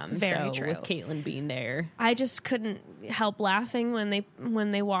want them. Very so true. with Caitlyn being there. I just couldn't help laughing when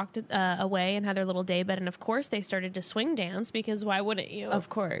they walked away and had their little daybed, and of course they started to swing dance because why wouldn't you? Of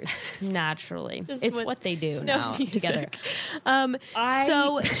course, naturally. Just It's with what they do no now music. together.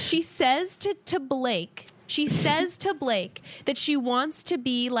 So she says to Blake. She says to Blake that she wants to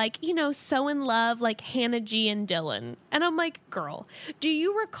be so in love like Hannah G and Dylan. And I'm like, girl, do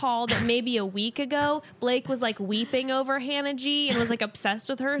you recall that maybe a week ago Blake was weeping over Hannah G and was obsessed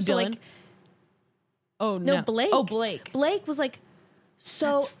with her? So Dylan? Oh, no. Blake. Oh, Blake. Blake was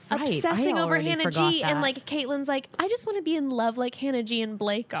so That's right. obsessing I over already Hannah forgot G, and that. Caitlin's I just want to be in love like Hannah G and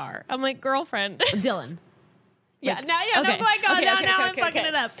Blake are. I'm like, girlfriend. Dylan. Yeah, Like- now okay. I'm Okay, fucking okay.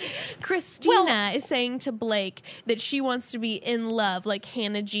 it up. Christina is saying to Blake that she wants to be in love like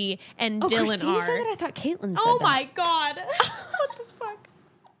Hannah G and Oh, Dylan Christina are. said that? I thought Caitlyn said Oh that. my god. What the fuck?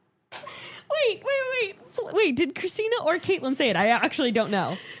 Wait, did Christina or Caitlyn say it? I actually don't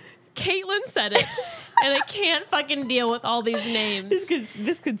know. Caitlyn said it. And I can't fucking deal with all these names.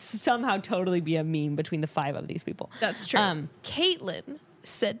 This could somehow totally be a meme between the 5 of these people. That's true. Caitlyn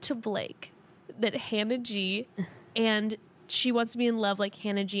said to Blake that Hannah G and she wants to be in love like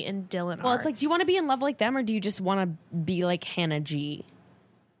Hannah G and Dylan are. Well, it's do you want to be in love like them, or do you just want to be like Hannah G?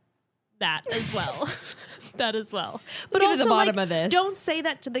 that as well. That as well. But Get to also, the bottom of this. don't say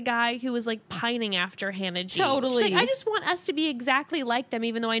that to the guy who was pining after Hannah G. Totally. She's I just want us to be exactly like them,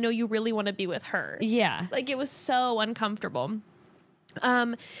 even though I know you really want to be with her. Yeah. It was so uncomfortable.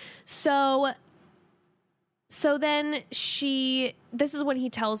 So then this is when he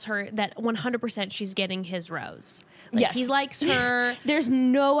tells her that 100% she's getting his rose. Yes. He likes her. There's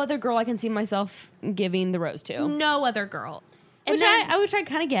no other girl I can see myself giving the rose to. No other girl. And Which I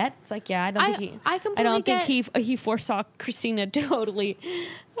kind of get. It's yeah, I don't think I completely he foresaw Christina totally.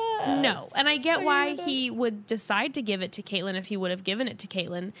 No, and I get why he would decide to give it to Caitlyn if he would have given it to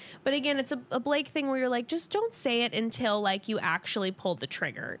Caitlyn. But again, it's a Blake thing where you're just don't say it until you actually pull the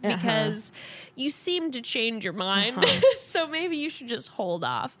trigger because you seem to change your mind. So maybe you should just hold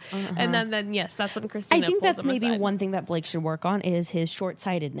off. And then yes, that's when Christina. I think pulls that's him maybe aside. one thing that Blake should work on is his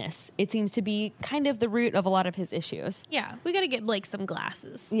short-sightedness. It seems to be kind of the root of a lot of his issues. Yeah, we got to get Blake some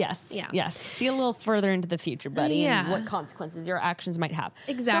glasses. Yes. Yeah. Yes. See a little further into the future, buddy, and Yeah. what consequences your actions might have.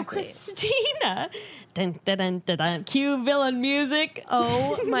 Exactly. So Christina, dun, dun, dun, dun, dun, cue villain music.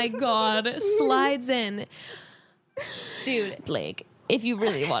 Oh my god, slides in, dude. Blake, if you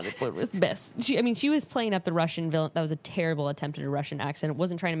really wanted what was best. She was playing up the Russian villain. That was a terrible attempt at a Russian accent. It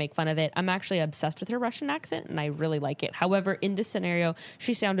wasn't trying to make fun of it. I'm actually obsessed with her Russian accent, and I really like it. However, in this scenario,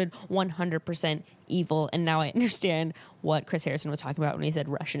 she sounded 100% evil, and now I understand what Chris Harrison was talking about when he said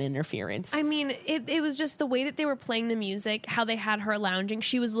Russian interference. I mean, it was just the way that they were playing the music, how they had her lounging.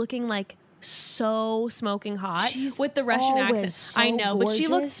 She was looking so smoking hot She's with the Russian always accent. so I know, but she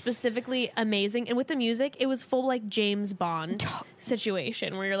looked gorgeous. specifically amazing. And with the music, it was full James Bond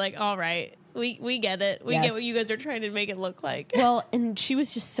situation where you're all right, we get it. We Yes. get what you guys are trying to make it look like. Well, and she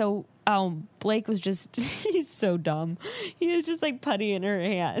was just so. Blake was just. He's so dumb. He was just putty in her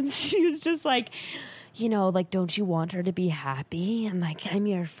hands. She was just don't you want her to be happy? And I'm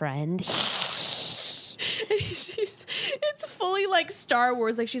your friend. It's fully Star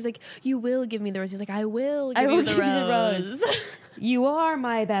Wars. She's you will give me the rose. He's I will give I will you the give you the rose. rose. You are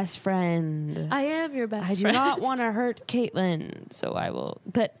my best friend. I am your best I do friend. not want to hurt Caitlyn, so I will.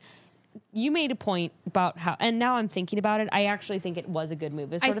 But you made a point about how, and now I'm thinking about it. I actually think it was a good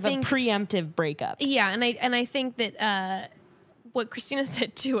move. It's sort of a preemptive breakup. Yeah, and I think that what Christina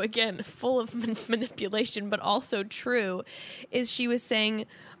said too, again, full of manipulation, but also true, is she was saying,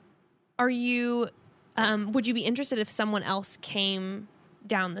 "Are you? Would you be interested if someone else came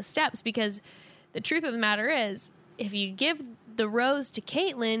down the steps?" Because the truth of the matter is, if you give the rose to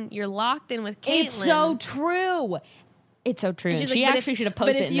Caitlyn, you're locked in with Caitlyn. It's so true. It's so true. And she's She "But actually if- should have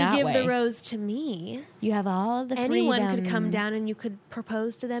posted But it if in you that give way. the rose to me, You have all the anyone freedom. could come down and you could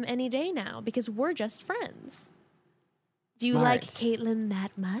propose to them any day now because we're just friends. Do you like Smart. Caitlyn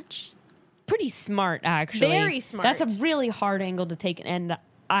that much? Pretty smart, actually. Very smart. That's a really hard angle to take, and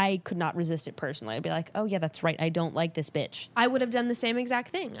I could not resist it personally. I'd be like, oh yeah, that's right. I don't like this bitch. I would have done the same exact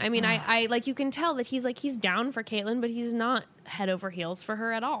thing. I mean, I you can tell that he's down for Caitlyn, but he's not head over heels for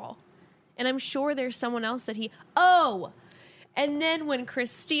her at all. And I'm sure there's someone else that and then when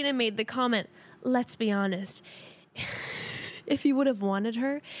Christina made the comment, let's be honest, If he would have wanted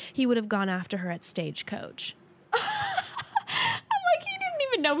her, he would have gone after her at Stagecoach. I'm like, he didn't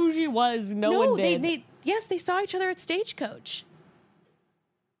even know who she was. No one did. They saw each other at Stagecoach.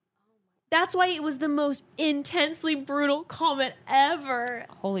 That's why it was the most intensely brutal comment ever.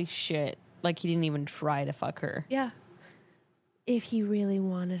 Holy shit. Like, he didn't even try to fuck her. Yeah. If he really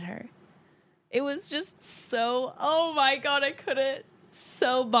wanted her. It was just so, oh my God, I couldn't.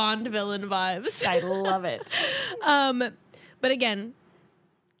 So Bond villain vibes. I love it. But again,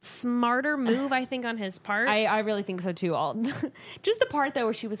 smarter move, I think, on his part. I really think so too. Just the part though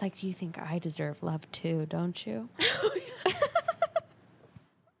where she was like, "Do you think I deserve love too? Don't you?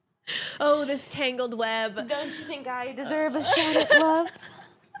 Oh, this tangled web. Don't you think I deserve a shot at love?"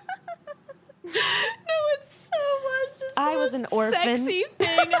 No, it's so much. Just I the was most an orphan. Sexy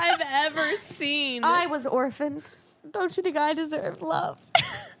thing I've ever seen. I was orphaned. Don't you think I deserve love?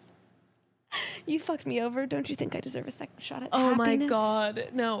 You fucked me over. Don't you think I deserve a second shot at happiness? my God.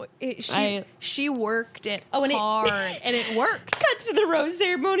 No, she worked it and hard, and it worked. Cuts to the rose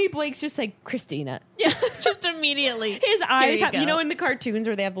ceremony. Blake's just like, Christina. Yeah, just immediately. His eyes you have, go. you know, in the cartoons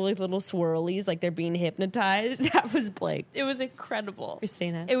where they have the little swirlies, like they're being hypnotized. That was Blake. It was incredible.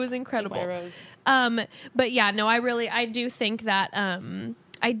 Christina. It was incredible. My rose. But yeah, no, I do think that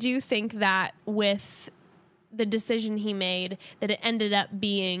with the decision he made, that it ended up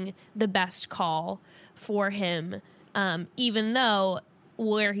being the best call for him, even though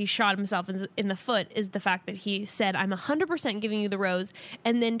where he shot himself in the foot is the fact that he said, "I'm 100% giving you the rose,"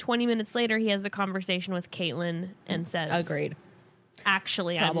 and then 20 minutes later he has the conversation with Caitlyn and says, Agreed.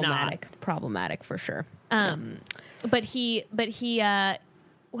 "Actually, I'm not." Problematic for sure. But he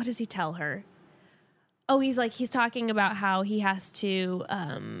what does he tell her? Oh, he's talking about how he has to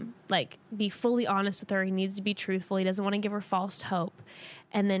be fully honest with her. He needs to be truthful. He doesn't want to give her false hope.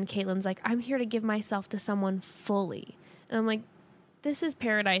 And then Caitlyn's like, "I'm here to give myself to someone fully." And I'm like, this is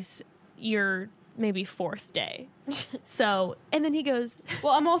Paradise, your maybe fourth day. So, and then he goes,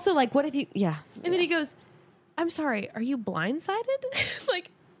 Well, I'm also like, what if you, yeah. and then he goes, "I'm sorry, are you blindsided?" like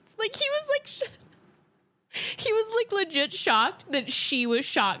he was like, he was like legit shocked that she was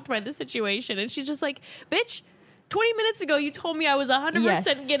shocked by the situation. And she's just like, "Bitch, 20 minutes ago you told me I was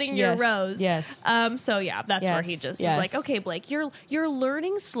 100% getting your rose." Yes. So yeah, that's where he just is like, "Okay, Blake, you're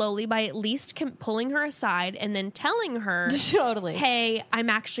learning slowly by at least pulling her aside and then telling her, Totally. hey, I'm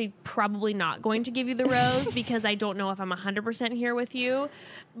actually probably not going to give you the rose because I don't know if I'm 100% here with you.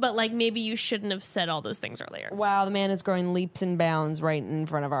 But like, maybe you shouldn't have said all those things earlier." Wow, the man is growing leaps and bounds right in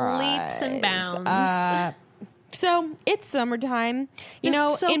front of our eyes. Leaps and bounds. So it's summertime. You Just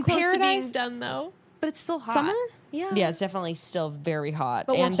know, so in close to being Paradise, done though, but it's still hot. summer. Yeah. Yeah, it's definitely still very hot.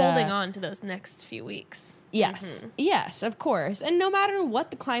 But and, we're holding on to those next few weeks. Yes, yes, of course. And no matter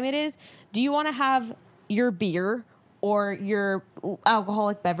what the climate is, do you want to have your beer or your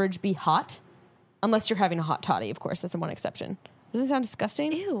alcoholic beverage be hot? Unless you're having a hot toddy, of course. That's the one exception. Doesn't it sound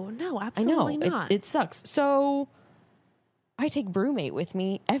disgusting? Ew, no, I absolutely know. not. It sucks. So I take Brewmate with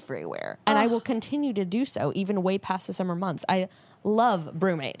me everywhere. And I will continue to do so even way past the summer months. I love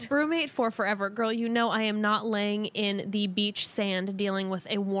Brewmate. Brewmate for forever. Girl, you know I am not laying in the beach sand dealing with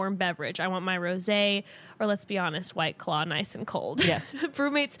a warm beverage. I want my rosé, or let's be honest, White Claw, nice and cold. Yes.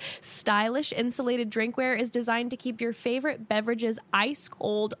 Brewmate's stylish insulated drinkware is designed to keep your favorite beverages ice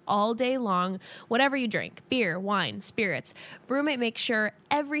cold all day long, whatever you drink, beer, wine, spirits. Brewmate makes sure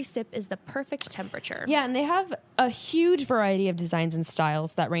every sip is the perfect temperature. Yeah, and they have a huge variety of designs and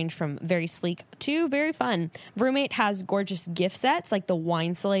styles that range from very sleek to very fun. Brewmate has gorgeous gift sets like the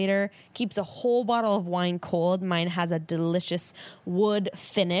Wine Slater, keeps a whole bottle of wine cold. Mine has a delicious wood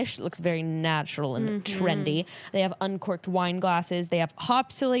finish. It looks very natural and trendy. They have uncorked wine glasses. They have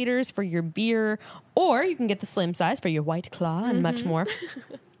hopsulators for your beer, or you can get the slim size for your White Claw and much more.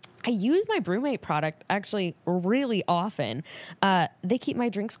 I use my Brewmate product actually really often. They keep my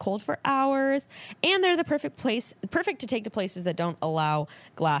drinks cold for hours, and they're the perfect to take to places that don't allow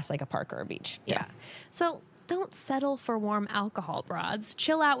glass, like a park or a beach. Yeah. So don't settle for warm alcohol, broads.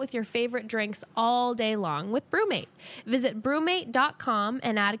 Chill out with your favorite drinks all day long with Brewmate. Visit brewmate.com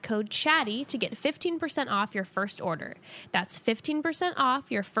and add code CHATTY to get 15% off your first order. That's 15%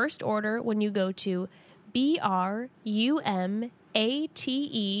 off your first order when you go to BRUMATE.com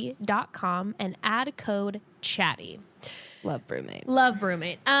and add code CHATTY. Love Brewmate. Love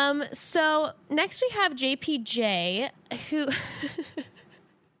Brewmate. So next we have JPJ, who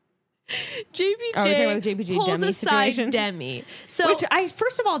JPJ Are we talking about the JPJ pulls Demi aside situation? Demi. So Which I,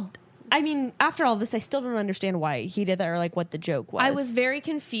 first of all, I mean, after all this, I still don't understand why he did that or like what the joke was. I was very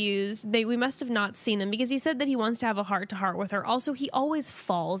confused. We must have not seen them because he said that he wants to have a heart-to-heart with her. Also, he always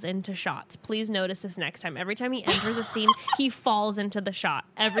falls into shots. Please notice this next time. Every time he enters a scene, he falls into the shot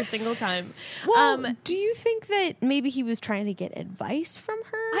every single time. Well, do you think that maybe he was trying to get advice from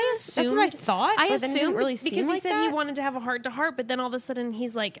her? I assumed. That's what I thought. I but then it didn't assumed really seem because he like said that. he wanted to have a heart-to-heart, but then all of a sudden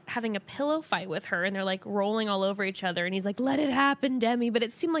he's like having a pillow fight with her, and they're like rolling all over each other, and he's like, "Let it happen, Demi." But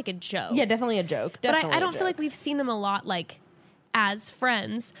it seemed like a joke. Yeah, definitely a joke. But Definitely I a don't feel joke. like we've seen them a lot, like, as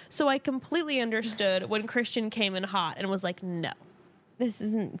friends. So I completely understood when Christian came in hot and was like, no. This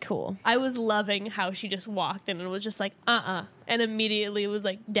isn't cool. I was loving how she just walked in and was just like, and immediately was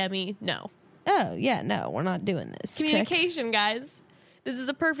like, Demi, no. Oh, yeah, no, we're not doing this. Check. Communication, guys. This is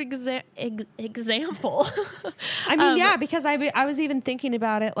a perfect example. I mean, yeah, because I was even thinking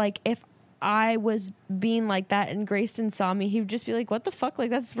about it, like, if I was being like that and Grayston saw me, he would just be like, what the fuck?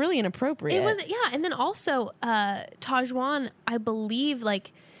 Like, that's really inappropriate. It was, yeah. And then also, Tajwan, I believe,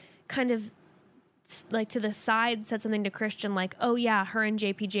 like, kind of, like, to the side said something to Christian, like, oh, yeah, her and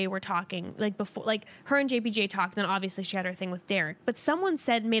JPJ were talking, like, before, like, her and JPJ talked, then obviously she had her thing with Derek. But someone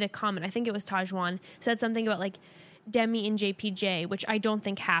made a comment, I think it was Tajwan, said something about, like, Demi and JPJ, which I don't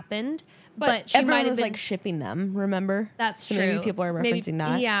think happened. But she everyone might have was been, like shipping them, remember? That's so true. Maybe people are referencing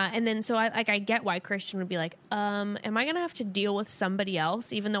that. Yeah, and then so I get why Christian would be like, am I gonna have to deal with somebody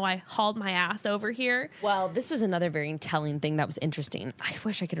else, even though I hauled my ass over here? Well, this was another very telling thing that was interesting. I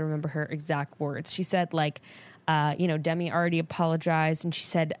wish I could remember her exact words. She said, like, Demi already apologized, and she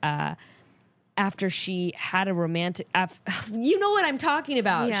said, after she had a romantic, you know what I'm talking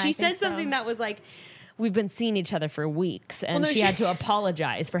about. Yeah, she I said think so. something that was like, we've been seeing each other for weeks, and she had to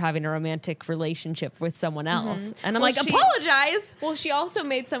apologize for having a romantic relationship with someone else. And I'm Well, like, apologize? Well, she also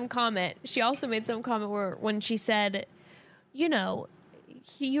made some comment. Where when she said,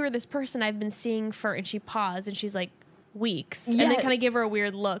 you're this person I've been seeing for, and she paused and she's like, weeks. And then kind of give her a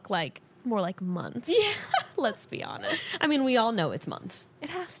weird look, like, more like months. Yeah. Let's be honest. I mean, we all know it's months. It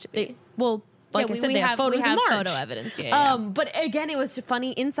has to be. Like I said, they have photos in March. Photo evidence. Yeah. But again, it was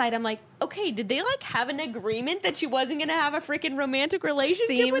funny inside. I'm like, okay, did they like have an agreement that she wasn't going to have a freaking romantic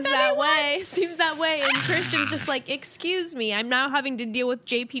relationship with anyone? Seems that way. And Christian's just like, excuse me, I'm now having to deal with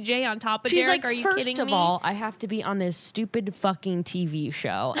JPJ on top of She's Derek. like, Are you first kidding of me? all, I have to be on this stupid fucking TV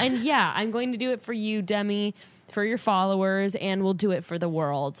show. And yeah, I'm going to do it for you, Demi, for your followers, and we'll do it for the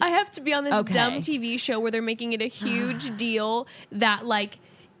world. I have to be on this Okay. dumb TV show where they're making it a huge deal that, like,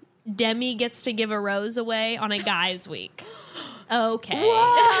 Demi gets to give a rose away on a guy's week. Okay.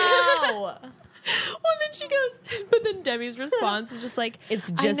 Whoa! Well, then she goes, but then Demi's response is just like,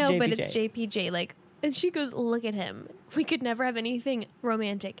 It's just I know, but JPJ. it's JPJ. Like, and she goes, look at him. We could never have anything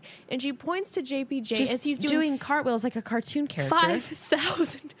romantic. And she points to JPJ Just as he's doing cartwheels like a cartoon character.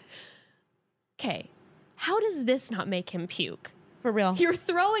 5,000. Okay. How does this not make him puke? For real. You're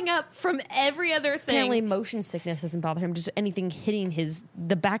throwing up from every other thing. Apparently, motion sickness doesn't bother him. Just anything hitting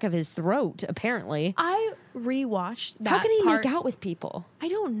the back of his throat. Apparently, I rewatched that. how can he part. make out with people? I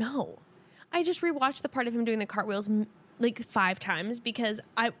don't know. I just rewatched the part of him doing the cartwheels like 5 times because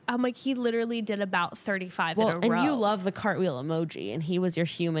I'm like, he literally did about 35 in a row. And you love the cartwheel emoji, and he was your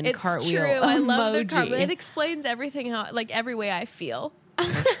human it's cartwheel true. emoji. I love the cartwheel. It explains everything, how like every way I feel.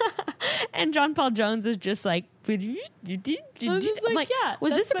 And John Paul Jones is just like, just I'm like, yeah,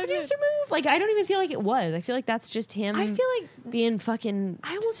 was that's this a my producer move? Like, I don't even feel like it was. I feel like that's just him. I feel like being fucking.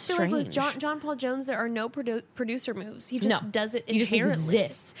 I almost strange. feel like with John Paul Jones, there are no producer moves. He just does it He just inherently.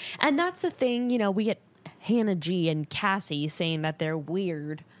 exists, and that's the thing. We get Hannah G and Cassie saying that they're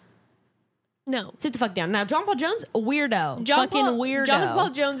weird. No. Sit the fuck down. Now, John Paul Jones, a weirdo. Weirdo. John Paul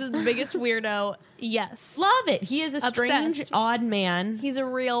Jones is the biggest weirdo. Yes. Love it. He is a strange, Obsessed. odd man. He's a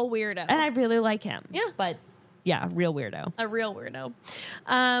real weirdo. And I really like him. Yeah. But yeah, real weirdo. A real weirdo.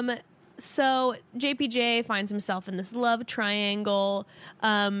 So JPJ finds himself in this love triangle.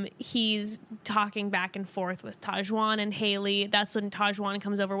 He's talking back and forth with Tajwan and Haley. That's when Tajwan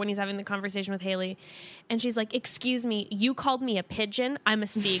comes over when he's having the conversation with Haley. And she's like, excuse me, you called me a pigeon? I'm a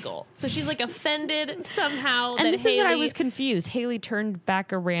seagull. So she's like offended somehow. And that this is what I was confused. Haley turned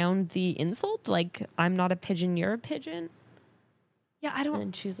back around the insult. Like, I'm not a pigeon, you're a pigeon. Yeah, I don't.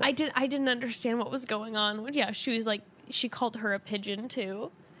 And she's like, I didn't understand what was going on. Yeah, she was like, she called her a pigeon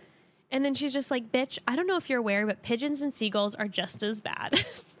too. And then she's just like, bitch, I don't know if you're aware, but pigeons and seagulls are just as bad.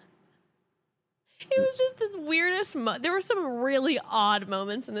 It was just this weirdest. There were some really odd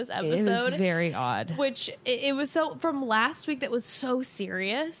moments in this episode. It was very odd. Which it was so from last week that was so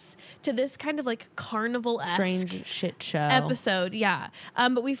serious to this kind of like carnival-esque strange shit show episode. Yeah.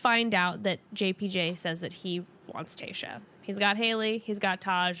 But we find out that JPJ says that he wants Tayshia. He's got Haley. He's got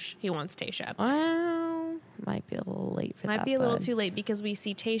Taj. He wants Tayshia. Well, might be a little late for that. Might be a little bud. too late because we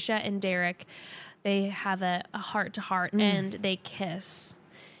see Tayshia and Derek. They have a heart-to-heart and they kiss.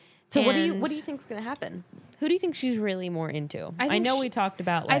 So what do you And think's gonna happen? Who do you think she's really more into? I I think know she- we talked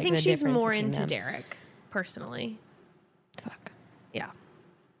about. Like, I think the she's difference more between into them. Derek, personally. Fuck. Yeah.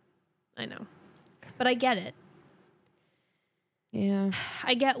 I know. But I get it. Yeah.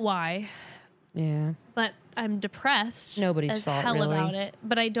 I get why. Yeah. But I'm depressed Nobody's as fault, hell really. about it.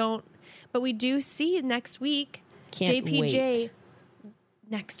 But I don't. But we do see next week Can't JPJ wait.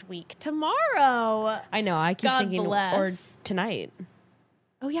 next week tomorrow. I know. I keep God thinking, bless. or tonight.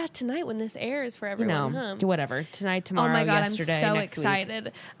 Oh yeah, tonight when this airs for You everyone. know, huh? whatever. Tonight, tomorrow, Oh my god, yesterday, I'm so next week.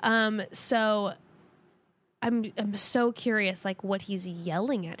 excited. So I'm so curious, like what he's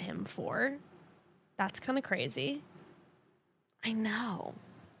yelling at him for. That's kind of crazy. I know.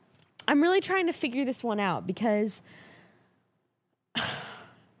 I'm really trying to figure this one out because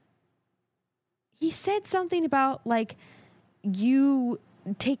he said something about like you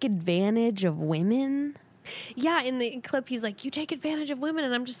take advantage of women, Yeah, in the clip, he's like, "You take advantage of women,"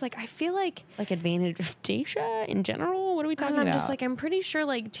 and I'm just like, I feel like like advantage of Tayshia in general. What are we talking I'm about? just like, I'm pretty sure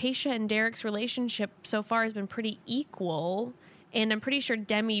like Tayshia and Derek's relationship so far has been pretty equal, and I'm pretty sure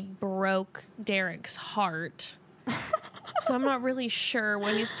Demi broke Derek's heart. So I'm not really sure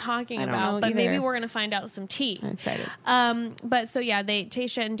what he's talking I don't about, know but maybe either. we're gonna find out some tea. I'm excited. But so yeah,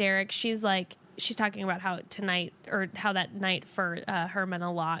 Tayshia and Derek, she's talking about how that night for her meant a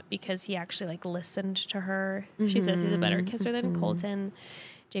lot because he actually like listened to her. She says he's a better kisser than Colton.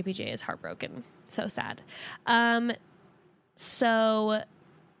 JPJ is heartbroken. So sad. So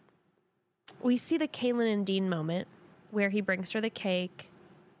we see the Kaylin and Dean moment where he brings her the cake.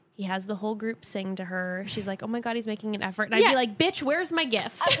 He has the whole group sing to her. She's like, "Oh my God, he's making an effort." And I'd Yeah. be like, "Bitch, where's my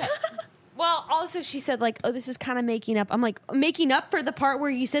gift?" Well, also she said like, "Oh, this is kind of making up." I'm like, making up for the part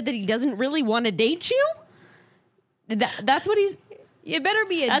where he said that he doesn't really want to date you. That's what he's. It better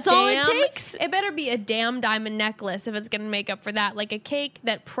be a That's damn, all it takes? It better be a damn diamond necklace if it's going to make up for that. Like a cake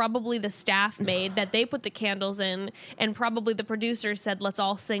that probably the staff made, that they put the candles in, and probably the producer said, "Let's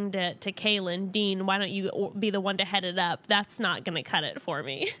all sing to Kaylin. Dean, why don't you be the one to head it up?" That's not going to cut it for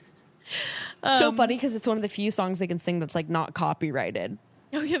me. So funny because it's one of the few songs they can sing that's like not copyrighted.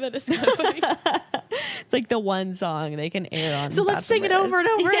 Oh yeah, that is kind of funny. It's like the one song they can air on. So let's sing it Bachelorette. over and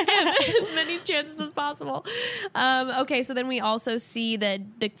over again, as many chances as possible. Okay, so then we also see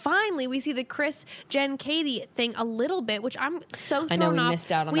finally we see the Chris, Jen, Katie thing a little bit, which I'm so thrown I know we off.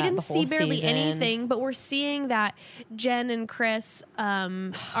 missed out on we that didn't the see whole barely season. anything, but we're seeing that Jen and Chris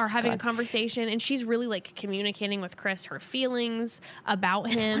are having a conversation, and she's really like communicating with Chris her feelings about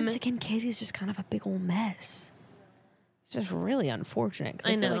him. Once again, Katie's just kind of a big old mess. It's just really unfortunate because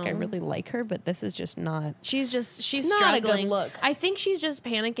I feel like I know. really like her, but this is just not. She's It's not a good struggling. look. I think she's just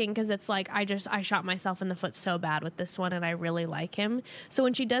panicking because it's like I shot myself in the foot so bad with this one, and I really like him. So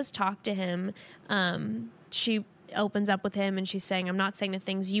when she does talk to him, she opens up with him and she's saying, "I'm not saying the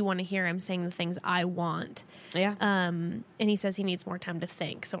things you want to hear. I'm saying the things I want." Yeah. And he says he needs more time to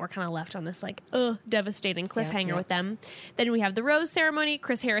think. So we're kind of left on this like devastating cliffhanger yeah. with them. Then we have the rose ceremony.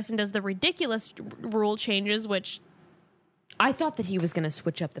 Chris Harrison does the ridiculous rule changes, which. I thought that he was going to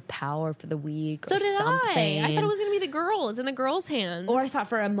switch up the power for the week So or did something. I thought it was going to be the girls in the girls' hands. Or I thought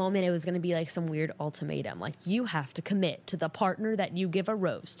for a moment it was going to be like some weird ultimatum. Like, you have to commit to the partner that you give a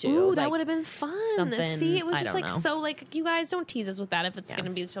rose to. Ooh, that Like, would have been fun. something- See, it was I just don't like know. so like you guys don't tease us with that if it's Yeah. going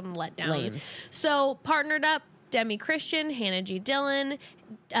to be some letdown. Lames. So partnered up, Demi Christian, Hannah G. Dillon.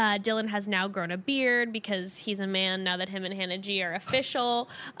 Dylan has now grown a beard because he's a man now that him and Hannah G are official.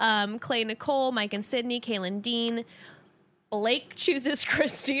 Clay Nicole, Mike and Sydney, Kaylin Dean. Blake chooses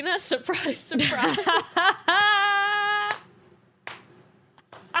Christina. Surprise, surprise.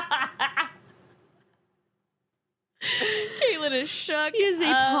 Caitlin is shook. He is a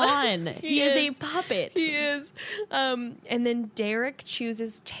pawn. he He is is. a puppet. He is. And then Derek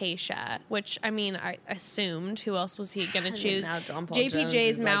chooses Tayshia, which I mean, I assumed. Who else was he going to choose? now John Paul Jones JPJ's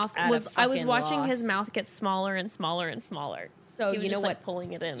is, like, mouth at a was. I was fucking watching his loss. mouth get smaller and smaller and smaller. So He was you know just, what? like,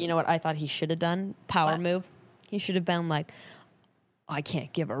 pulling it in. You know what I thought he should have done? Power What? move. He should have been like, I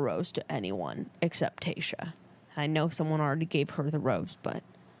can't give a rose to anyone except Tayshia. I know someone already gave her the rose, but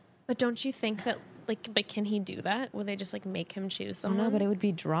But don't you think that like? But can he do that? Would they just like make him choose I don't someone? know. But it would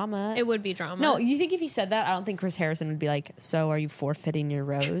be drama. It would be drama. No, you think if he said that, I don't think Chris Harrison would be like, "So are you forfeiting your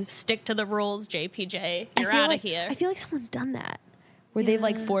rose?" Stick to the rules, JPJ. I You're feel out of like- here. I feel like someone's done that, where they've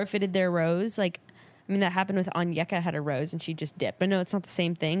like forfeited their rose. Like, I mean, that happened with Onyeka had a rose and she just dipped. I know it's not the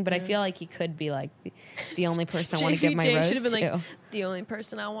same thing, but I feel like he could be like the only person I want to give my rose should have been to. like, the only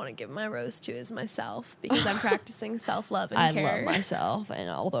person I want to give my rose to is myself because I'm practicing self-love and I care. love myself, and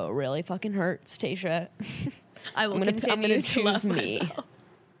although it really fucking hurts, Tasha, I will I'm gonna continue to choose love me. myself.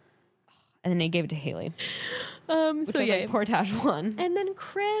 And then they gave it to Haley. So So yeah, like, poor Tajwan. and then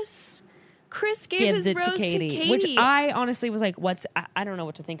Chris gave Gives his it rose to Katie, which I honestly was like, I don't know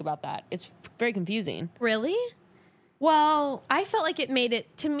what to think about that. It's very confusing. really. Well, I felt like it made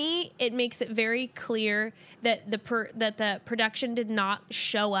it, to me, it makes it very clear that the production did not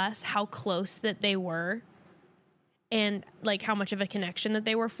show us how close that they were and like how much of a connection that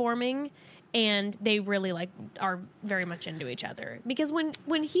they were forming, and they really like are very much into each other because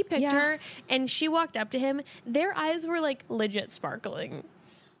when he picked her and she walked up to him, their eyes were like legit sparkling.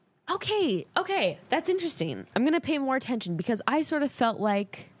 okay, that's interesting. I'm going to pay more attention because I sort of felt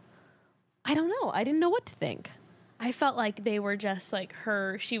like, I don't know. I didn't know what to think. I felt like they were just like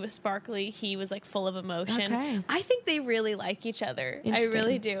she was sparkly, he was like full of emotion. Okay. I think they really like each other. I Interesting.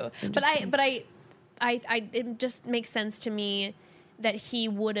 really do. But I it just makes sense to me that he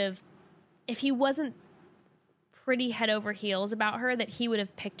would have, if he wasn't pretty head over heels about her, that he would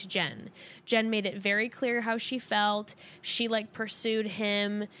have picked Jen. Jen made it very clear how she felt. She like pursued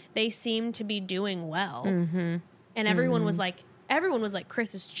him. They seemed to be doing well. Mm-hmm. And everyone was like,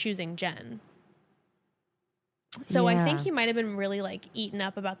 Chris is choosing Jen. So I think he might have been really like eaten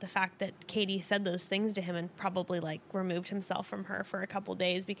up about the fact that Katie said those things to him and probably like removed himself from her for a couple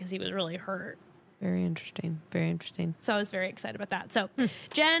days because he was really hurt. Very interesting. Very interesting. So I was very excited about that. So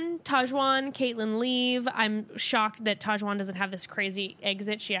Jen, Tajwan, Caitlin leave. I'm shocked that Tajwan doesn't have this crazy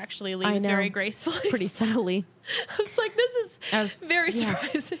exit. She actually leaves very gracefully. Pretty subtly. I was like, this is very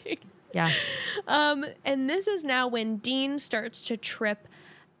surprising. Yeah. And this is now when Dean starts to trip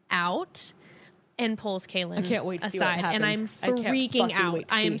out and pulls Kaylin I can't wait to see what aside. And I'm happens. I can't freaking fucking out. wait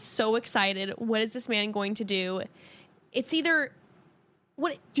to I am see. so excited. What is this man going to do? It's either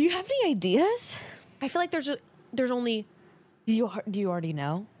what Do you have any ideas? I feel like there's only Do you already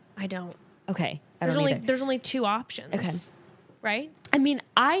know? I don't. Okay. There's only two options. Okay. Right? I mean,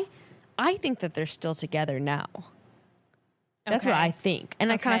 I think that they're still together now. That's what Okay. I think.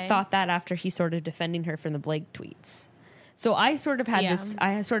 And I kind Okay. of thought that after he started defending her from the Blake tweets. So I sort of had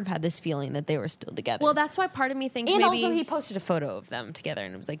this feeling that they were still together. Well, that's why part of me thinks and maybe also he posted a photo of them together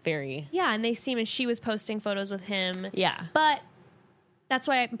and it was like very yeah, and she was posting photos with him. Yeah. But that's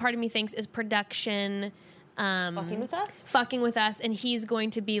why part of me thinks is production fucking with us, and he's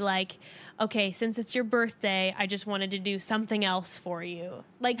going to be like, okay, since it's your birthday, I just wanted to do something else for you.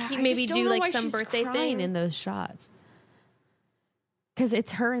 Like he maybe do like some birthday thing in those shots. Because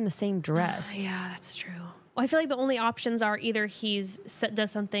it's her in the same dress. Yeah, that's true. Well, I feel like the only options are either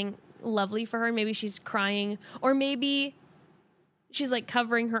does something lovely for her, maybe she's crying, or maybe she's like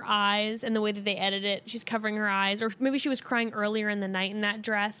covering her eyes, and the way that they edit it, she's covering her eyes, or maybe she was crying earlier in the night in that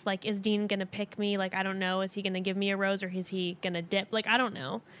dress. Like, is Dean gonna pick me? Like, I don't know. Is he gonna give me a rose, or is he gonna dip? Like, I don't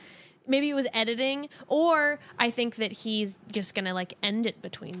know. Maybe it was editing, or I think that he's just gonna like end it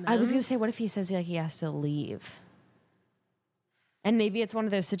between them. I was gonna say, what if he says like he has to leave? And maybe it's one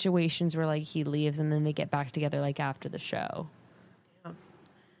of those situations where like he leaves and then they get back together like after the show.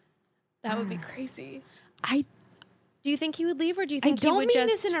 That would be crazy. I Do you think he would leave, or do you think he don't would mean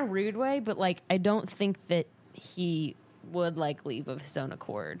just? this in a rude way, but like I don't think that he would like leave of his own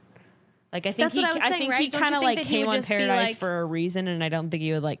accord. Like I think That's what I was saying, think right? he Don't you kind of think like that he came would on just be Paradise like- for a reason, and I don't think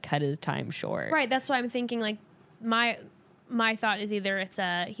he would like cut his time short. Right. That's why I'm thinking like my thought is either it's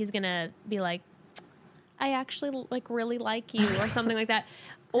he's gonna be like, I actually like really like you or something like that,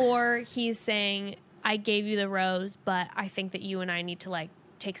 or he's saying I gave you the rose, but I think that you and I need to like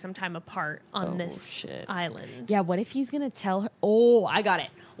take some time apart on this island. Yeah, what if he's going to tell her? Oh, I got it.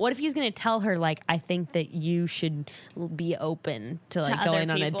 What if he's going to tell her, like, I think that you should be open to, like, other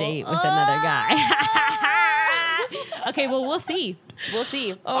going on a people. date with another guy? Okay, well, we'll see. We'll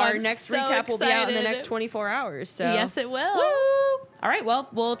see. Oh, Our I'm next so recap will be out in the excited. next 24 hours. So Yes, it will. Woo! All right, well,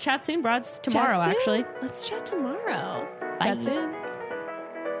 we'll chat soon, broads. Tomorrow, Chat soon. actually. Let's chat tomorrow. Bye. Chat soon.